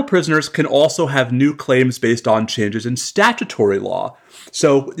 federal prisoners can also have new claims based on changes in statutory law.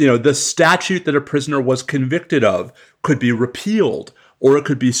 So, the statute that a prisoner was convicted of could be repealed, or it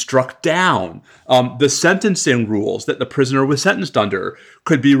could be struck down. The sentencing rules that the prisoner was sentenced under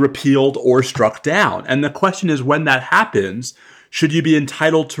could be repealed or struck down. And the question is, when that happens, should you be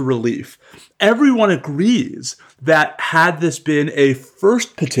entitled to relief? Everyone agrees that had this been a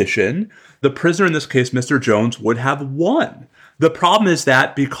first petition, the prisoner in this case, Mr. Jones, would have won. The problem is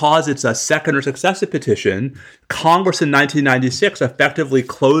that because it's a second or successive petition, Congress in 1996 effectively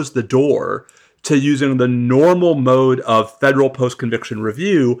closed the door to using the normal mode of federal post-conviction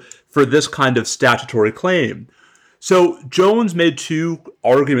review for this kind of statutory claim. So Jones made two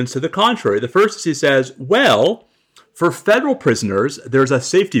arguments to the contrary. The first is he says, well, for federal prisoners, there's a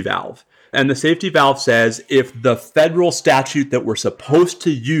safety valve. And the safety valve says if the federal statute that we're supposed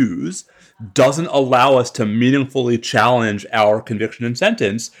to use doesn't allow us to meaningfully challenge our conviction and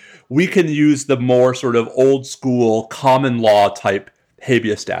sentence, we can use the more sort of old school common law type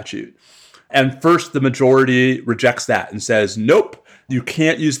habeas statute. And first, the majority rejects that and says, nope, you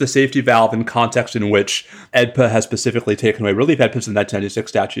can't use the safety valve in context in which AEDPA has specifically taken away relief. AEDPA is the 1996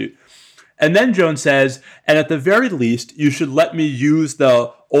 statute. And then Jones says, and at the very least, you should let me use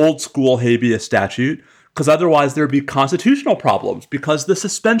the old school habeas statute because otherwise there'd be constitutional problems, because the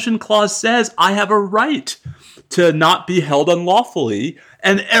suspension clause says I have a right to not be held unlawfully,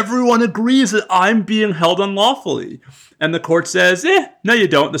 and everyone agrees that I'm being held unlawfully. And the court says, no, you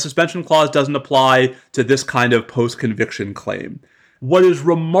don't. The suspension clause doesn't apply to this kind of post-conviction claim. What is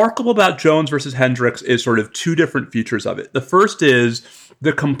remarkable about Jones versus Hendricks is sort of two different features of it. The first is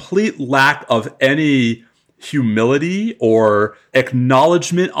the complete lack of any humility or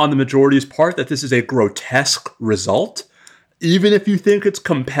acknowledgement on the majority's part that this is a grotesque result, even if you think it's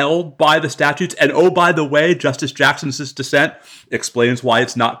compelled by the statutes. And oh, by the way, Justice Jackson's dissent explains why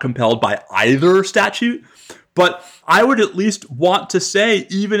it's not compelled by either statute. But I would at least want to say,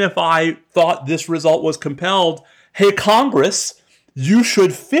 even if I thought this result was compelled, hey, Congress, you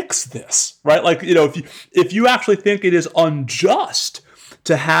should fix this, right? Like, if you actually think it is unjust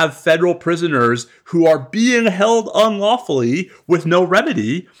to have federal prisoners who are being held unlawfully with no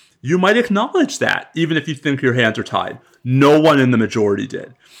remedy, you might acknowledge that, even if you think your hands are tied. No one in the majority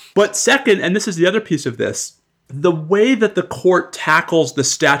did. But second, and this is the other piece of this, the way that the court tackles the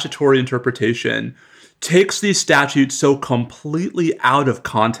statutory interpretation takes these statutes so completely out of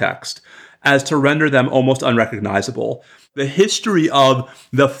context as to render them almost unrecognizable. The history of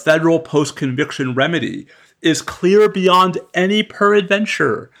the federal post-conviction remedy is clear beyond any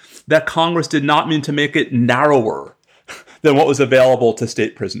peradventure that Congress did not mean to make it narrower than what was available to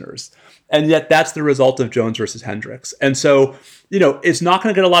state prisoners. And yet that's the result of Jones versus Hendricks. And so, it's not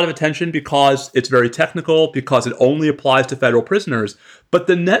going to get a lot of attention because it's very technical, because it only applies to federal prisoners. But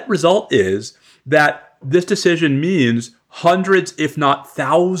the net result is that this decision means hundreds, if not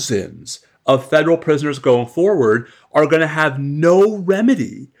thousands, of federal prisoners going forward are going to have no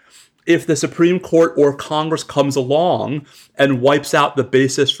remedy if the Supreme Court or Congress comes along and wipes out the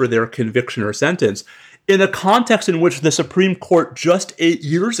basis for their conviction or sentence, in a context in which the Supreme Court just 8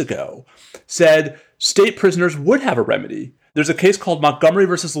 years ago said state prisoners would have a remedy. There's a case called Montgomery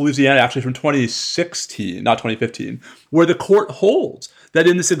versus Louisiana, actually from 2016, not 2015, where the court holds that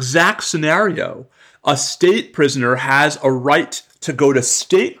in this exact scenario, a state prisoner has a right to go to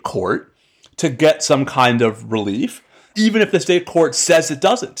state court to get some kind of relief, even if the state court says it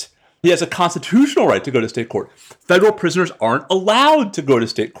doesn't. He has a constitutional right to go to state court. Federal prisoners aren't allowed to go to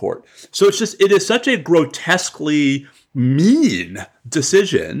state court. So it is such a grotesquely mean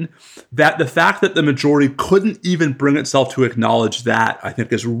decision that the fact that the majority couldn't even bring itself to acknowledge that, I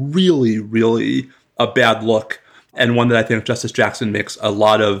think, is really, really a bad look, and one that I think Justice Jackson makes a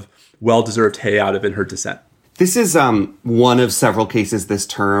lot of well-deserved hay out of in her dissent. This is one of several cases this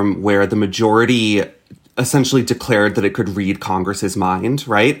term where the majority essentially declared that it could read Congress's mind,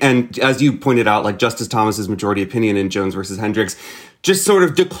 right? And as you pointed out, like Justice Thomas's majority opinion in Jones versus Hendricks just sort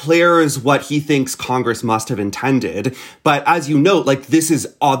of declares what he thinks Congress must have intended. But as you note, like, this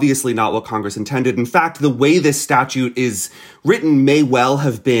is obviously not what Congress intended. In fact, the way this statute is written may well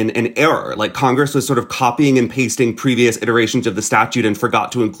have been an error. Like, Congress was sort of copying and pasting previous iterations of the statute and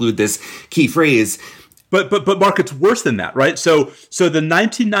forgot to include this key phrase. But Mark, it's worse than that, right? So the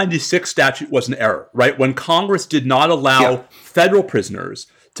 1996 statute was an error, right? When Congress did not allow federal prisoners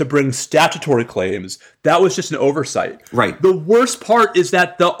to bring statutory claims, that was just an oversight. Right. The worst part is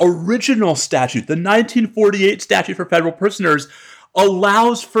that the original statute, the 1948 statute for federal prisoners,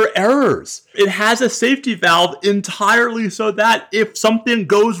 allows for errors. It has a safety valve entirely so that if something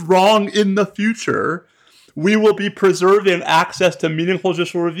goes wrong in the future, we will be preserving access to meaningful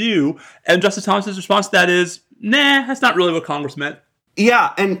judicial review. And Justice Thomas's response to that is, nah, that's not really what Congress meant.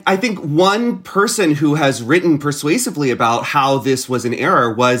 Yeah, and I think one person who has written persuasively about how this was an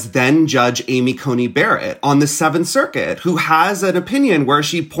error was then Judge Amy Coney Barrett on the Seventh Circuit, who has an opinion where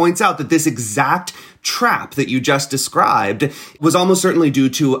she points out that this exact trap that you just described was almost certainly due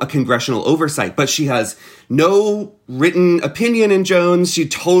to a congressional oversight. But she has no written opinion in Jones. She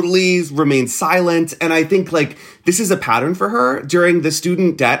totally remains silent. And I think, like, this is a pattern for her. During the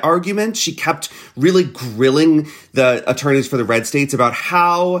student debt argument, she kept really grilling the attorneys for the red states about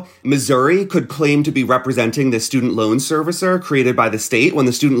how Missouri could claim to be representing the student loan servicer created by the state when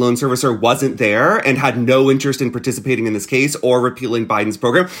the student loan servicer wasn't there and had no interest in participating in this case or repealing Biden's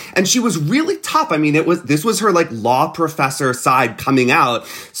program. And she was really tough. I mean, this was her, like, law professor side coming out,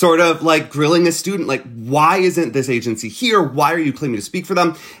 sort of like grilling a student, like, why isn't this agency here? Why are you claiming to speak for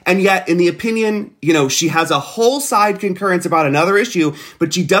them? And yet, in the opinion, she has a whole side concurrence about another issue,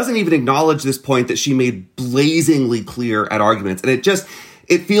 but she doesn't even acknowledge this point that she made blazingly clear at arguments. And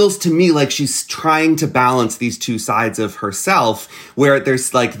it feels to me like she's trying to balance these two sides of herself, where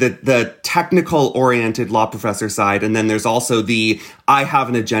there's like the technical oriented law professor side, and then there's also the I have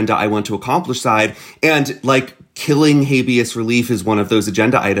an agenda I want to accomplish side. And like killing habeas relief is one of those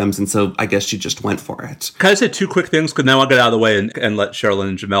agenda items, and so I guess she just went for it. Can I say two quick things? Because now I'll get out of the way and let Sherilyn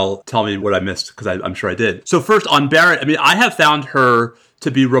and Jamel tell me what I missed, because I'm sure I did. So first, on Barrett, I mean, I have found her to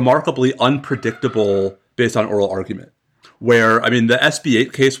be remarkably unpredictable based on oral argument, where, I mean, the SB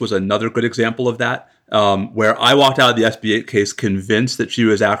 8 case was another good example of that, where I walked out of the SB 8 case convinced that she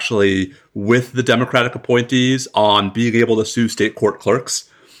was actually with the Democratic appointees on being able to sue state court clerks.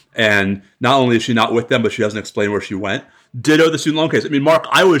 And not only is she not with them, but she doesn't explain where she went. Ditto the student loan case. I mean, Mark,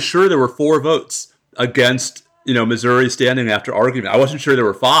 I was sure there were 4 votes against, Missouri standing after argument. I wasn't sure there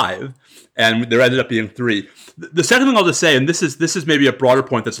were 5, and there ended up being 3. The second thing I'll just say, and this is maybe a broader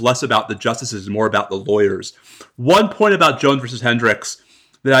point that's less about the justices and more about the lawyers. One point about Jones versus Hendricks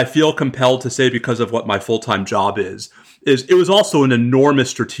that I feel compelled to say because of what my full-time job is it was also an enormous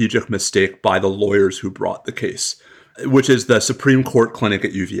strategic mistake by the lawyers who brought the case, which is the Supreme Court clinic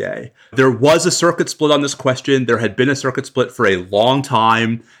at UVA. There was a circuit split on this question. There had been a circuit split for a long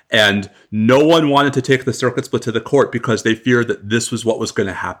time, and no one wanted to take the circuit split to the court because they feared that this was what was going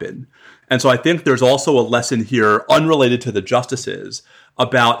to happen. And so I think there's also a lesson here, unrelated to the justices,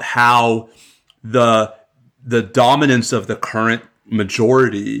 about how the dominance of the current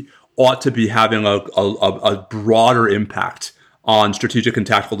majority ought to be having a broader impact on strategic and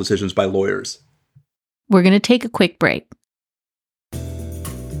tactical decisions by lawyers. We're going to take a quick break.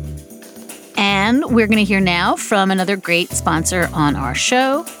 And we're going to hear now from another great sponsor on our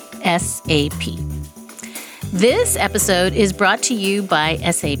show, SAP. This episode is brought to you by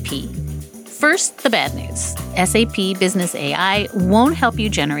SAP. First, the bad news. SAP Business AI won't help you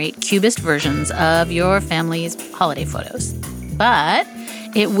generate cubist versions of your family's holiday photos, but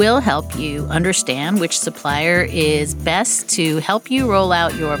it will help you understand which supplier is best to help you roll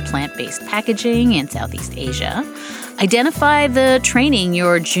out your plant-based packaging in Southeast Asia, identify the training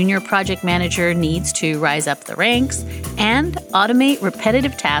your junior project manager needs to rise up the ranks, and automate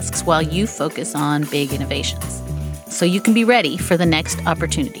repetitive tasks while you focus on big innovations. So you can be ready for the next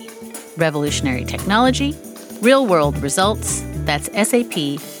opportunity. Revolutionary technology, real-world results. That's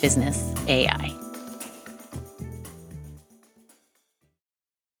SAP Business AI.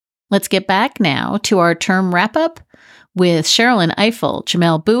 Let's get back now to our term wrap-up with Sherilyn Ifill,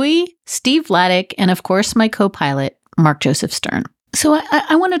 Jamel Bowie, Steve Vladeck, and of course my co-pilot, Mark Joseph Stern. So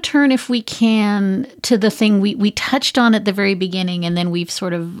I want to turn, if we can, to the thing we touched on at the very beginning, and then we've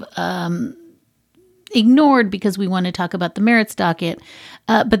sort of ignored because we want to talk about the merits docket.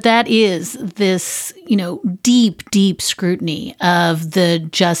 But that is this, deep scrutiny of the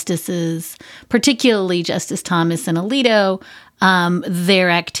justices, particularly Justice Thomas and Alito, their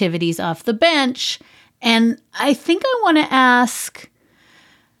activities off the bench. And I think I want to ask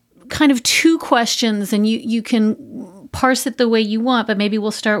kind of 2 questions, and you can parse it the way you want, but maybe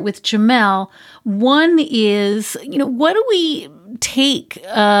we'll start with Jamel. One is, what do we take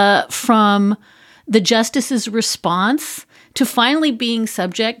from the justice's response to finally being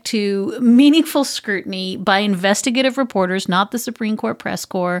subject to meaningful scrutiny by investigative reporters, not the Supreme Court press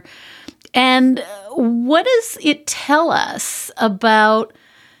corps? And what does it tell us about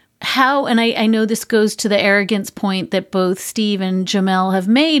how, and I know this goes to the arrogance point that both Steve and Jamel have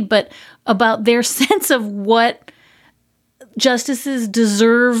made, but about their sense of what justices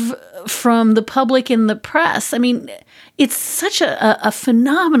deserve from the public and the press. I mean, it's such a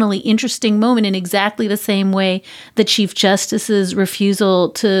phenomenally interesting moment in exactly the same way the Chief Justice's refusal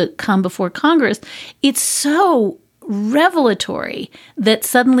to come before Congress. It's so revelatory that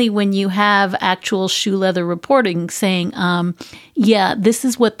suddenly when you have actual shoe leather reporting saying, yeah, this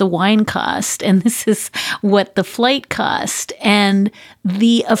is what the wine cost and this is what the flight cost, and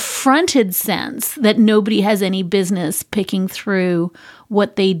the affronted sense that nobody has any business picking through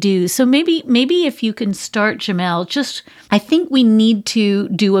what they do. So maybe if you can start, Jamel, I think we need to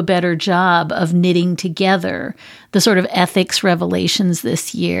do a better job of knitting together the sort of ethics revelations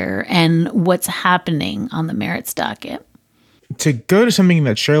this year and what's happening on the merits docket. To go to something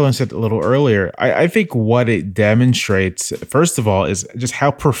that Sherilyn said a little earlier, I think what it demonstrates, first of all, is just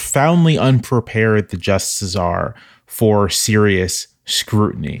how profoundly unprepared the justices are for serious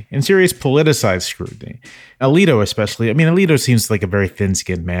scrutiny and serious politicized scrutiny. Alito especially. I mean, Alito seems like a very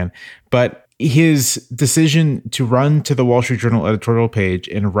thin-skinned man, but his decision to run to the Wall Street Journal editorial page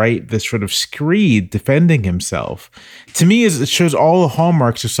and write this sort of screed defending himself, to me, it shows all the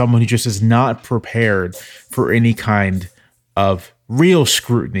hallmarks of someone who just is not prepared for any kind of real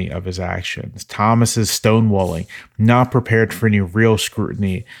scrutiny of his actions. Thomas's stonewalling, not prepared for any real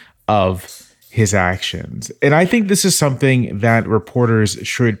scrutiny of his actions. And I think this is something that reporters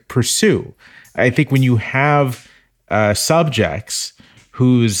should pursue. I think when you have subjects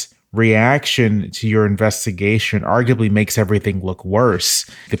whose reaction to your investigation arguably makes everything look worse.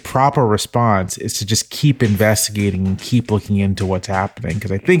 The proper response is to just keep investigating and keep looking into what's happening,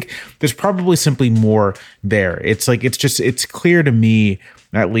 because I think there's probably simply more there. It's clear to me,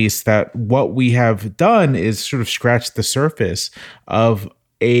 at least, that what we have done is sort of scratch the surface of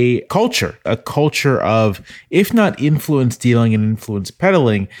a culture of, if not influence dealing and influence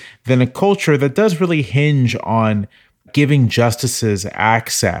peddling, then a culture that does really hinge on giving justices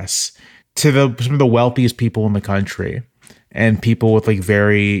access to some of the wealthiest people in the country and people with like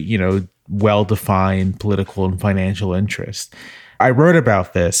very, well-defined political and financial interests. I wrote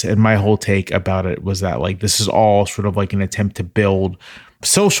about this, and my whole take about it was that like this is all sort of like an attempt to build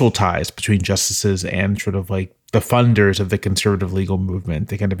social ties between justices and sort of like the funders of the conservative legal movement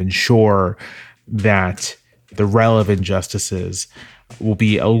to kind of ensure that the relevant justices will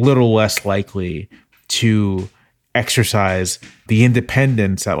be a little less likely to exercise the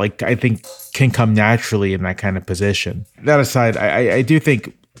independence that like I think can come naturally in that kind of position. That aside, I do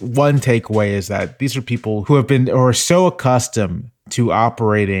think one takeaway is that these are people who are so accustomed to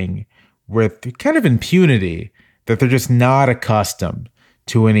operating with kind of impunity that they're just not accustomed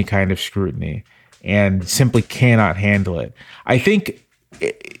to any kind of scrutiny and simply cannot handle it. I think,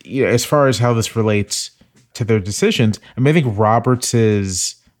 as far as how this relates to their decisions, I think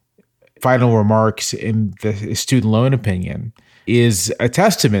Roberts's final remarks in the student loan opinion is a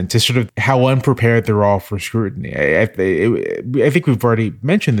testament to sort of how unprepared they're all for scrutiny. I think we've already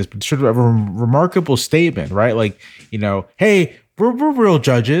mentioned this, but sort of a remarkable statement, right? Like, hey, we're real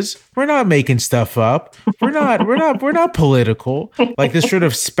judges. We're not making stuff up. We're not political. Like this sort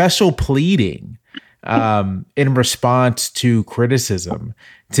of special pleading in response to criticism,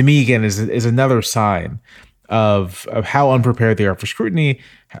 to me, again, is another sign of how unprepared they are for scrutiny,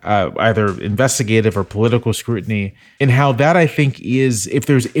 either investigative or political scrutiny, and how that, I think, is if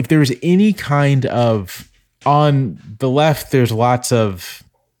there's any kind of, on the left, there's lots of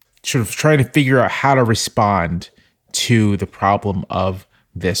sort of trying to figure out how to respond to the problem of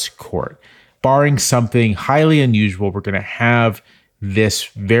this court. Barring something highly unusual, we're going to have this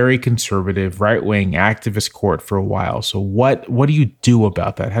very conservative, right-wing activist court for a while. So what do you do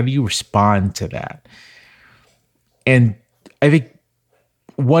about that? How do you respond to that? And I think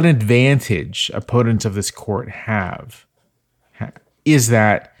one advantage opponents of this court have is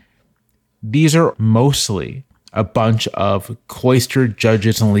that these are mostly a bunch of cloistered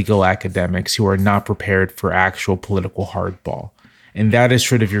judges and legal academics who are not prepared for actual political hardball. And that is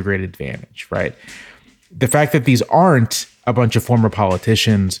sort of your great advantage, right? The fact that these aren't a bunch of former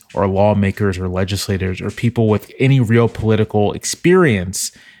politicians or lawmakers or legislators or people with any real political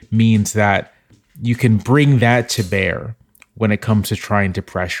experience means that you can bring that to bear when it comes to trying to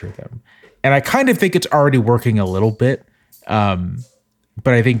pressure them. And I kind of think it's already working a little bit.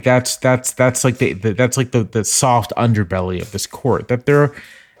 But I think that's like the soft underbelly of this court, that they're,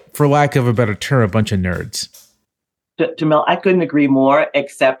 for lack of a better term, a bunch of nerds. Jamel, I couldn't agree more,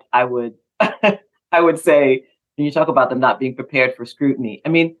 except I would say, when you talk about them not being prepared for scrutiny, I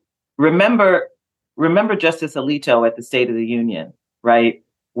mean, remember Justice Alito at the State of the Union, right?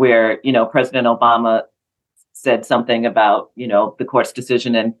 Where, President Obama said something about, the court's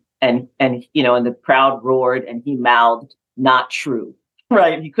decision and the crowd roared and he mouthed, "Not true."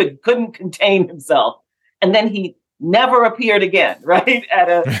 Right. He couldn't contain himself. And then he never appeared again, right? At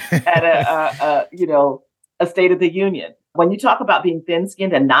a State of the Union. When you talk about being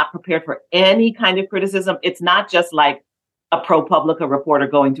thin-skinned and not prepared for any kind of criticism, it's not just like a ProPublica reporter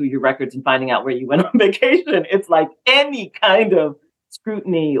going through your records and finding out where you went on vacation. It's like any kind of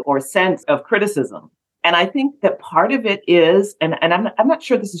scrutiny or sense of criticism. And I think that part of it is, and I'm not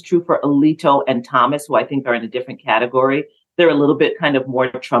sure this is true for Alito and Thomas, who I think are in a different category. They're a little bit kind of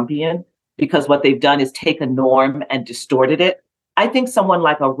more Trumpian because what they've done is take a norm and distorted it. I think someone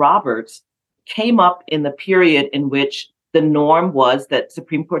like a Roberts came up in the period in which the norm was that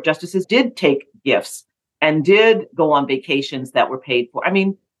Supreme Court justices did take gifts and did go on vacations that were paid for. I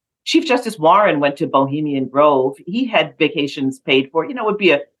mean, Chief Justice Warren went to Bohemian Grove. He had vacations paid for. It would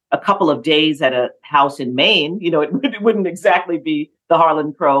be a couple of days at a house in Maine. It wouldn't exactly be the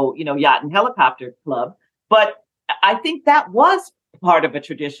Harlan Crow, yacht and helicopter club. But I think that was part of a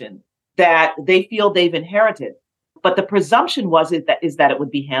tradition that they feel they've inherited. But the presumption is that it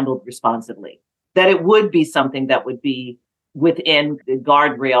would be handled responsibly, that it would be something that would be within the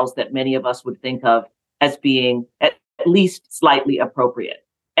guardrails that many of us would think of as being at least slightly appropriate.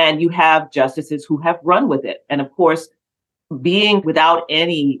 And you have justices who have run with it. And of course, being without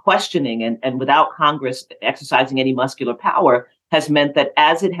any questioning and without Congress exercising any muscular power has meant that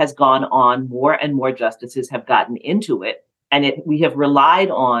as it has gone on, more and more justices have gotten into it. And we have relied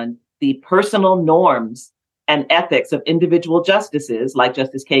on the personal norms and ethics of individual justices, like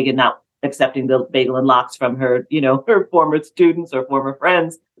Justice Kagan not accepting the bagel and lox from her, her former students or former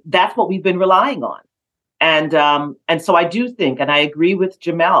friends. That's what we've been relying on. And so I do think, and I agree with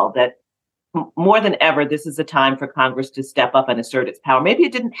Jamel, that more than ever, this is a time for Congress to step up and assert its power. Maybe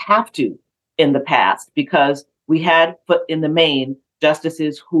it didn't have to in the past because we had, in the main,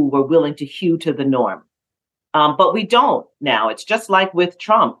 justices who were willing to hew to the norm. But we don't now. It's just like with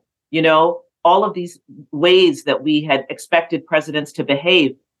Trump, all of these ways that we had expected presidents to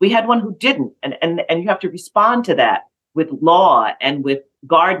behave. We had one who didn't. And you have to respond to that with law and with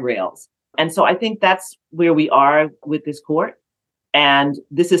guardrails. And so I think that's where we are with this court. And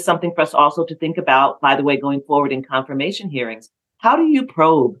this is something for us also to think about, by the way, going forward in confirmation hearings. How do you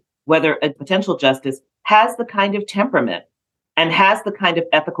probe whether a potential justice has the kind of temperament and has the kind of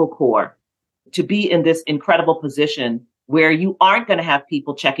ethical core to be in this incredible position where you aren't going to have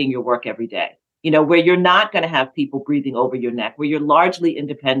people checking your work every day, where you're not going to have people breathing over your neck, where you're largely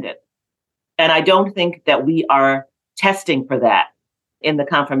independent. And I don't think that we are testing for that in the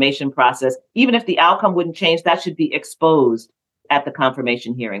confirmation process. Even if the outcome wouldn't change, that should be exposed at the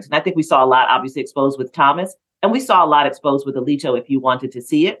confirmation hearings. And I think we saw a lot obviously exposed with Thomas, and we saw a lot exposed with Alito if you wanted to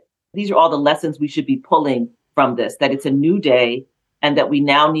see it. These are all the lessons we should be pulling from this, that it's a new day and that we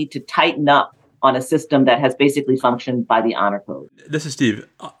now need to tighten up on a system that has basically functioned by the honor code. This is Steve.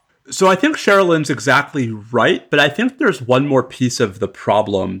 So I think Sherilyn's exactly right, but I think there's one more piece of the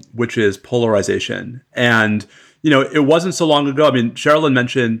problem, which is polarization. And, it wasn't so long ago. I mean, Sherilyn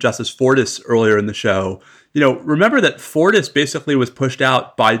mentioned Justice Fortas earlier in the show. Remember that Fortas basically was pushed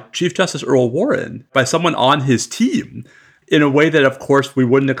out by Chief Justice Earl Warren, by someone on his team, in a way that, of course, we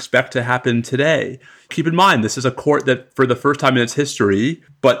wouldn't expect to happen today. Keep in mind, this is a court that, for the first time in its history,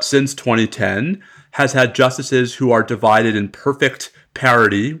 but since 2010, has had justices who are divided in perfect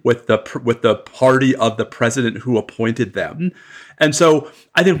parity with the party of the president who appointed them. And so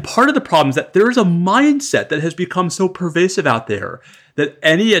I think part of the problem is that there is a mindset that has become so pervasive out there that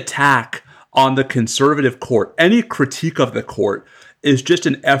any attack on the conservative court, any critique of the court, is just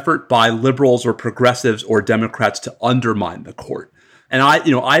an effort by liberals or progressives or Democrats to undermine the court. And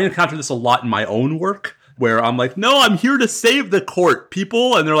I encounter this a lot in my own work, where I'm like, no, I'm here to save the court,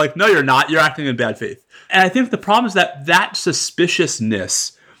 people. And they're like, no, you're not. You're acting in bad faith. And I think the problem is that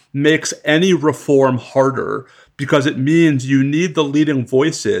suspiciousness makes any reform harder, because it means you need the leading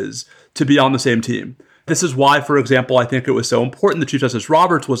voices to be on the same team. This is why, for example, I think it was so important that Chief Justice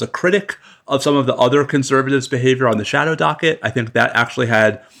Roberts was a critic of some of the other conservatives' behavior on the shadow docket. I think that actually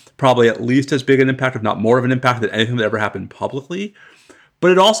had probably at least as big an impact, if not more of an impact, than anything that ever happened publicly.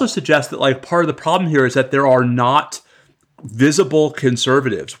 But it also suggests that part of the problem here is that there are not visible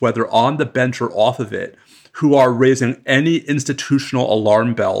conservatives, whether on the bench or off of it, who are raising any institutional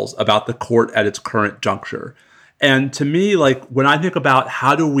alarm bells about the court at its current juncture. And to me, when I think about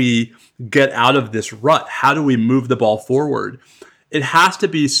how do we get out of this rut, how do we move the ball forward, it has to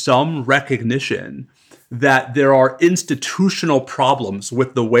be some recognition that there are institutional problems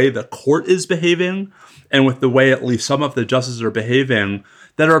with the way the court is behaving and with the way at least some of the justices are behaving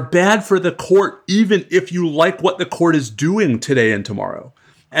that are bad for the court, even if you like what the court is doing today and tomorrow.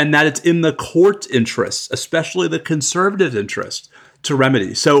 And that it's in the court's interests, especially the conservative interest, to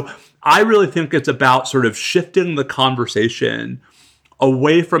remedy. So I really think it's about sort of shifting the conversation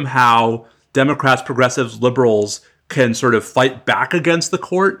away from how Democrats, progressives, liberals can sort of fight back against the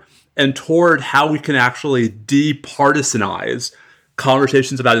court, and toward how we can actually departisanize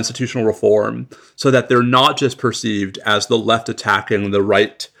conversations about institutional reform so that they're not just perceived as the left attacking the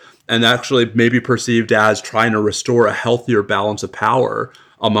right, and actually maybe perceived as trying to restore a healthier balance of power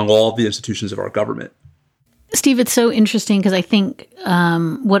among all the institutions of our government. Steve, it's so interesting because I think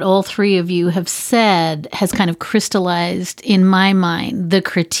what all three of you have said has kind of crystallized in my mind the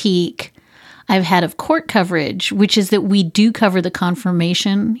critique I've had of court coverage, which is that we do cover the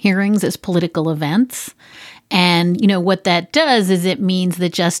confirmation hearings as political events. And, what that does is it means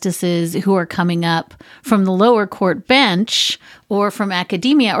that justices who are coming up from the lower court bench or from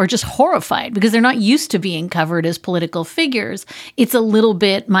academia are just horrified because they're not used to being covered as political figures. It's a little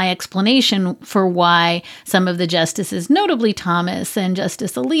bit my explanation for why some of the justices, notably Thomas and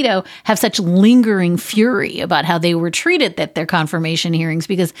Justice Alito, have such lingering fury about how they were treated at their confirmation hearings,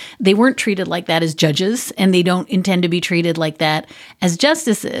 because they weren't treated like that as judges, and they don't intend to be treated like that as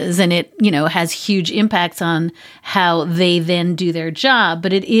justices. And it, has huge impacts on on how they then do their job.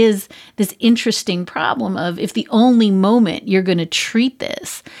 But it is this interesting problem of if the only moment you're going to treat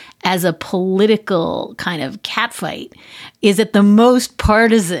this as a political kind of catfight is at the most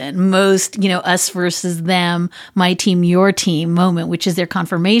partisan, most, us versus them, my team, your team moment, which is their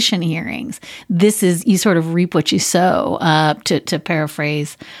confirmation hearings. This is, you sort of reap what you sow, to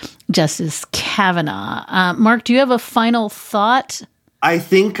paraphrase Justice Kavanaugh. Mark, do you have a final thought? I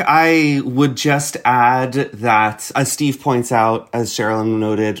think I would just add that, as Steve points out, as Sherilyn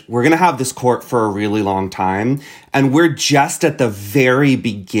noted, we're going to have this court for a really long time. And we're just at the very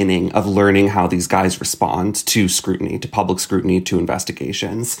beginning of learning how these guys respond to scrutiny, to public scrutiny, to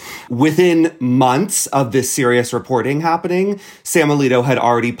investigations. Within months of this serious reporting happening, Sam Alito had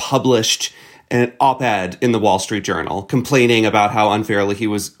already published an op-ed in the Wall Street Journal complaining about how unfairly he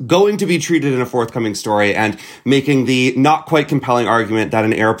was going to be treated in a forthcoming story and making the not quite compelling argument that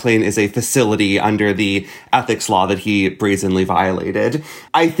an airplane is a facility under the ethics law that he brazenly violated.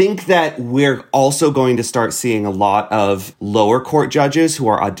 I think that we're also going to start seeing a lot of lower court judges who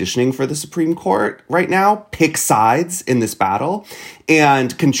are auditioning for the Supreme Court right now pick sides in this battle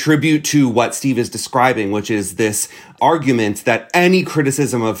and contribute to what Steve is describing, which is this argument that any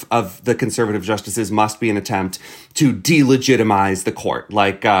criticism of the conservative justices must be an attempt to delegitimize the court.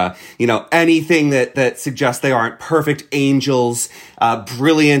 Like, anything that suggests they aren't perfect angels,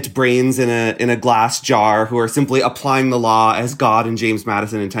 brilliant brains in a glass jar who are simply applying the law as God and James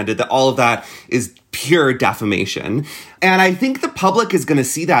Madison intended, that all of that is pure defamation. And I think the public is going to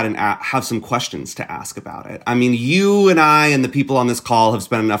see that and have some questions to ask about it. I mean, you and I and the people on this call have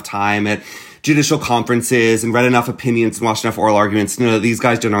spent enough time at judicial conferences and read enough opinions and watched enough oral arguments to know that these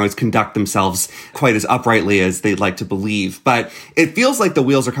guys don't always conduct themselves quite as uprightly as they'd like to believe. But it feels like the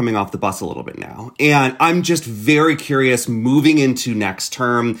wheels are coming off the bus a little bit now. And I'm just very curious moving into next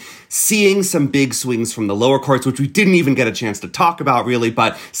term, seeing some big swings from the lower courts, which we didn't even get a chance to talk about really,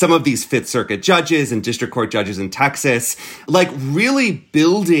 but some of these Fifth Circuit judges and district court judges in Texas, like really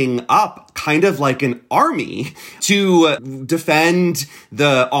building up kind of like an army to defend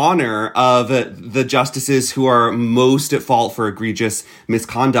the honor of the justices who are most at fault for egregious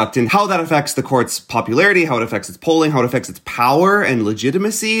misconduct, and how that affects the court's popularity, how it affects its polling, how it affects its power and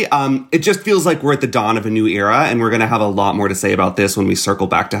legitimacy. It just feels like we're at the dawn of a new era, and we're going to have a lot more to say about this when we circle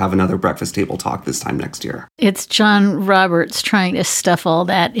back to have another breakfast table talk this time next year. It's John Roberts trying to stuff all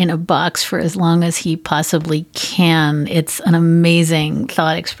that in a box for as long as he possibly can. It's an amazing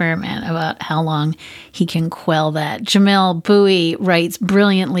thought experiment about how long he can quell that. Jamelle Bouie writes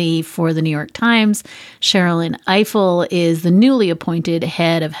brilliantly for the New York Times. Sherilyn Ifill is the newly appointed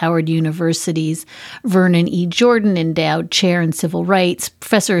head of Howard University's Vernon E. Jordan Endowed Chair in Civil Rights.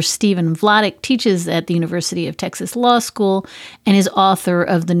 Professor Stephen Vladeck teaches at the University of Texas Law School and is author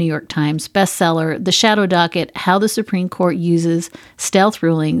of the New York Times bestseller, The Shadow Docket, How the Supreme Court Uses Stealth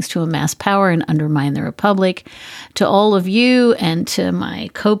Rulings to Amass Power and Undermine the Republic. To all of you and to my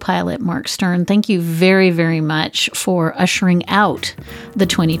co-pilot, Mark Stern, thank you very, very much for ushering out the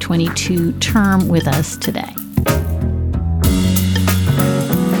 2022 term with us today.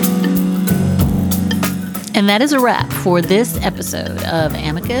 And that is a wrap for this episode of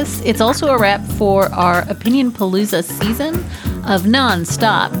Amicus. It's also a wrap for our Opinion Palooza season of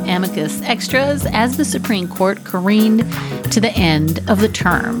non-stop Amicus extras as the Supreme Court careened to the end of the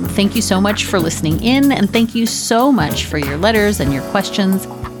term. Thank you so much for listening in, and thank you so much for your letters and your questions.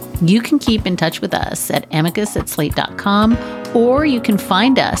 You can keep in touch with us at amicus@slate.com, or you can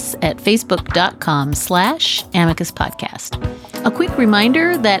find us at facebook.com/Amicus Podcast. A quick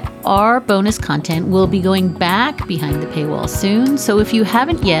reminder that our bonus content will be going back behind the paywall soon, so if you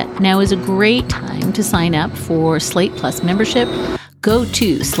haven't yet, now is a great time to sign up for Slate Plus membership. Go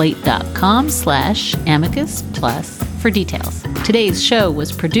to slate.com/Amicus Plus for details. Today's show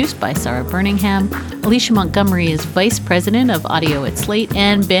was produced by Sarah Birmingham. Alicia Montgomery is Vice President of Audio at Slate,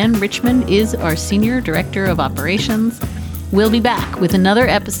 and Ben Richmond is our Senior Director of Operations. We'll be back with another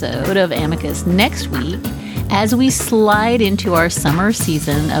episode of Amicus next week as we slide into our summer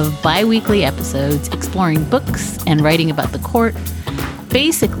season of bi-weekly episodes exploring books and writing about the court,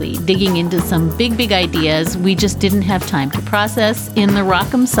 basically digging into some big ideas we just didn't have time to process in the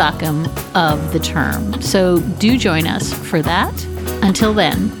rock'em sock'em of the term. So do join us for that. Until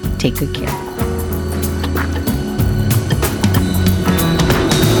then, take good care.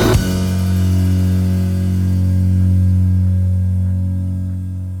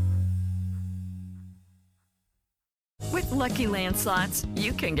 Lucky Land Slots,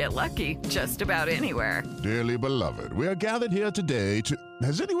 you can get lucky just about anywhere. Dearly beloved, we are gathered here today to...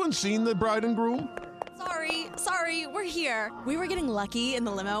 Has anyone seen the bride and groom? Sorry, we're here. We were getting lucky in the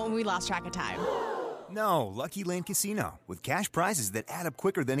limo and we lost track of time. No, Lucky Land Casino, with cash prizes that add up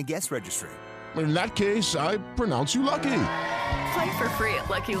quicker than a guest registry. In that case, I pronounce you lucky. Play for free at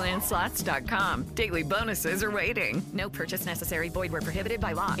LuckyLandSlots.com. Daily bonuses are waiting. No purchase necessary. Void where prohibited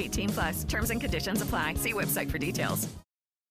by law. 18+. Terms and conditions apply. See website for details.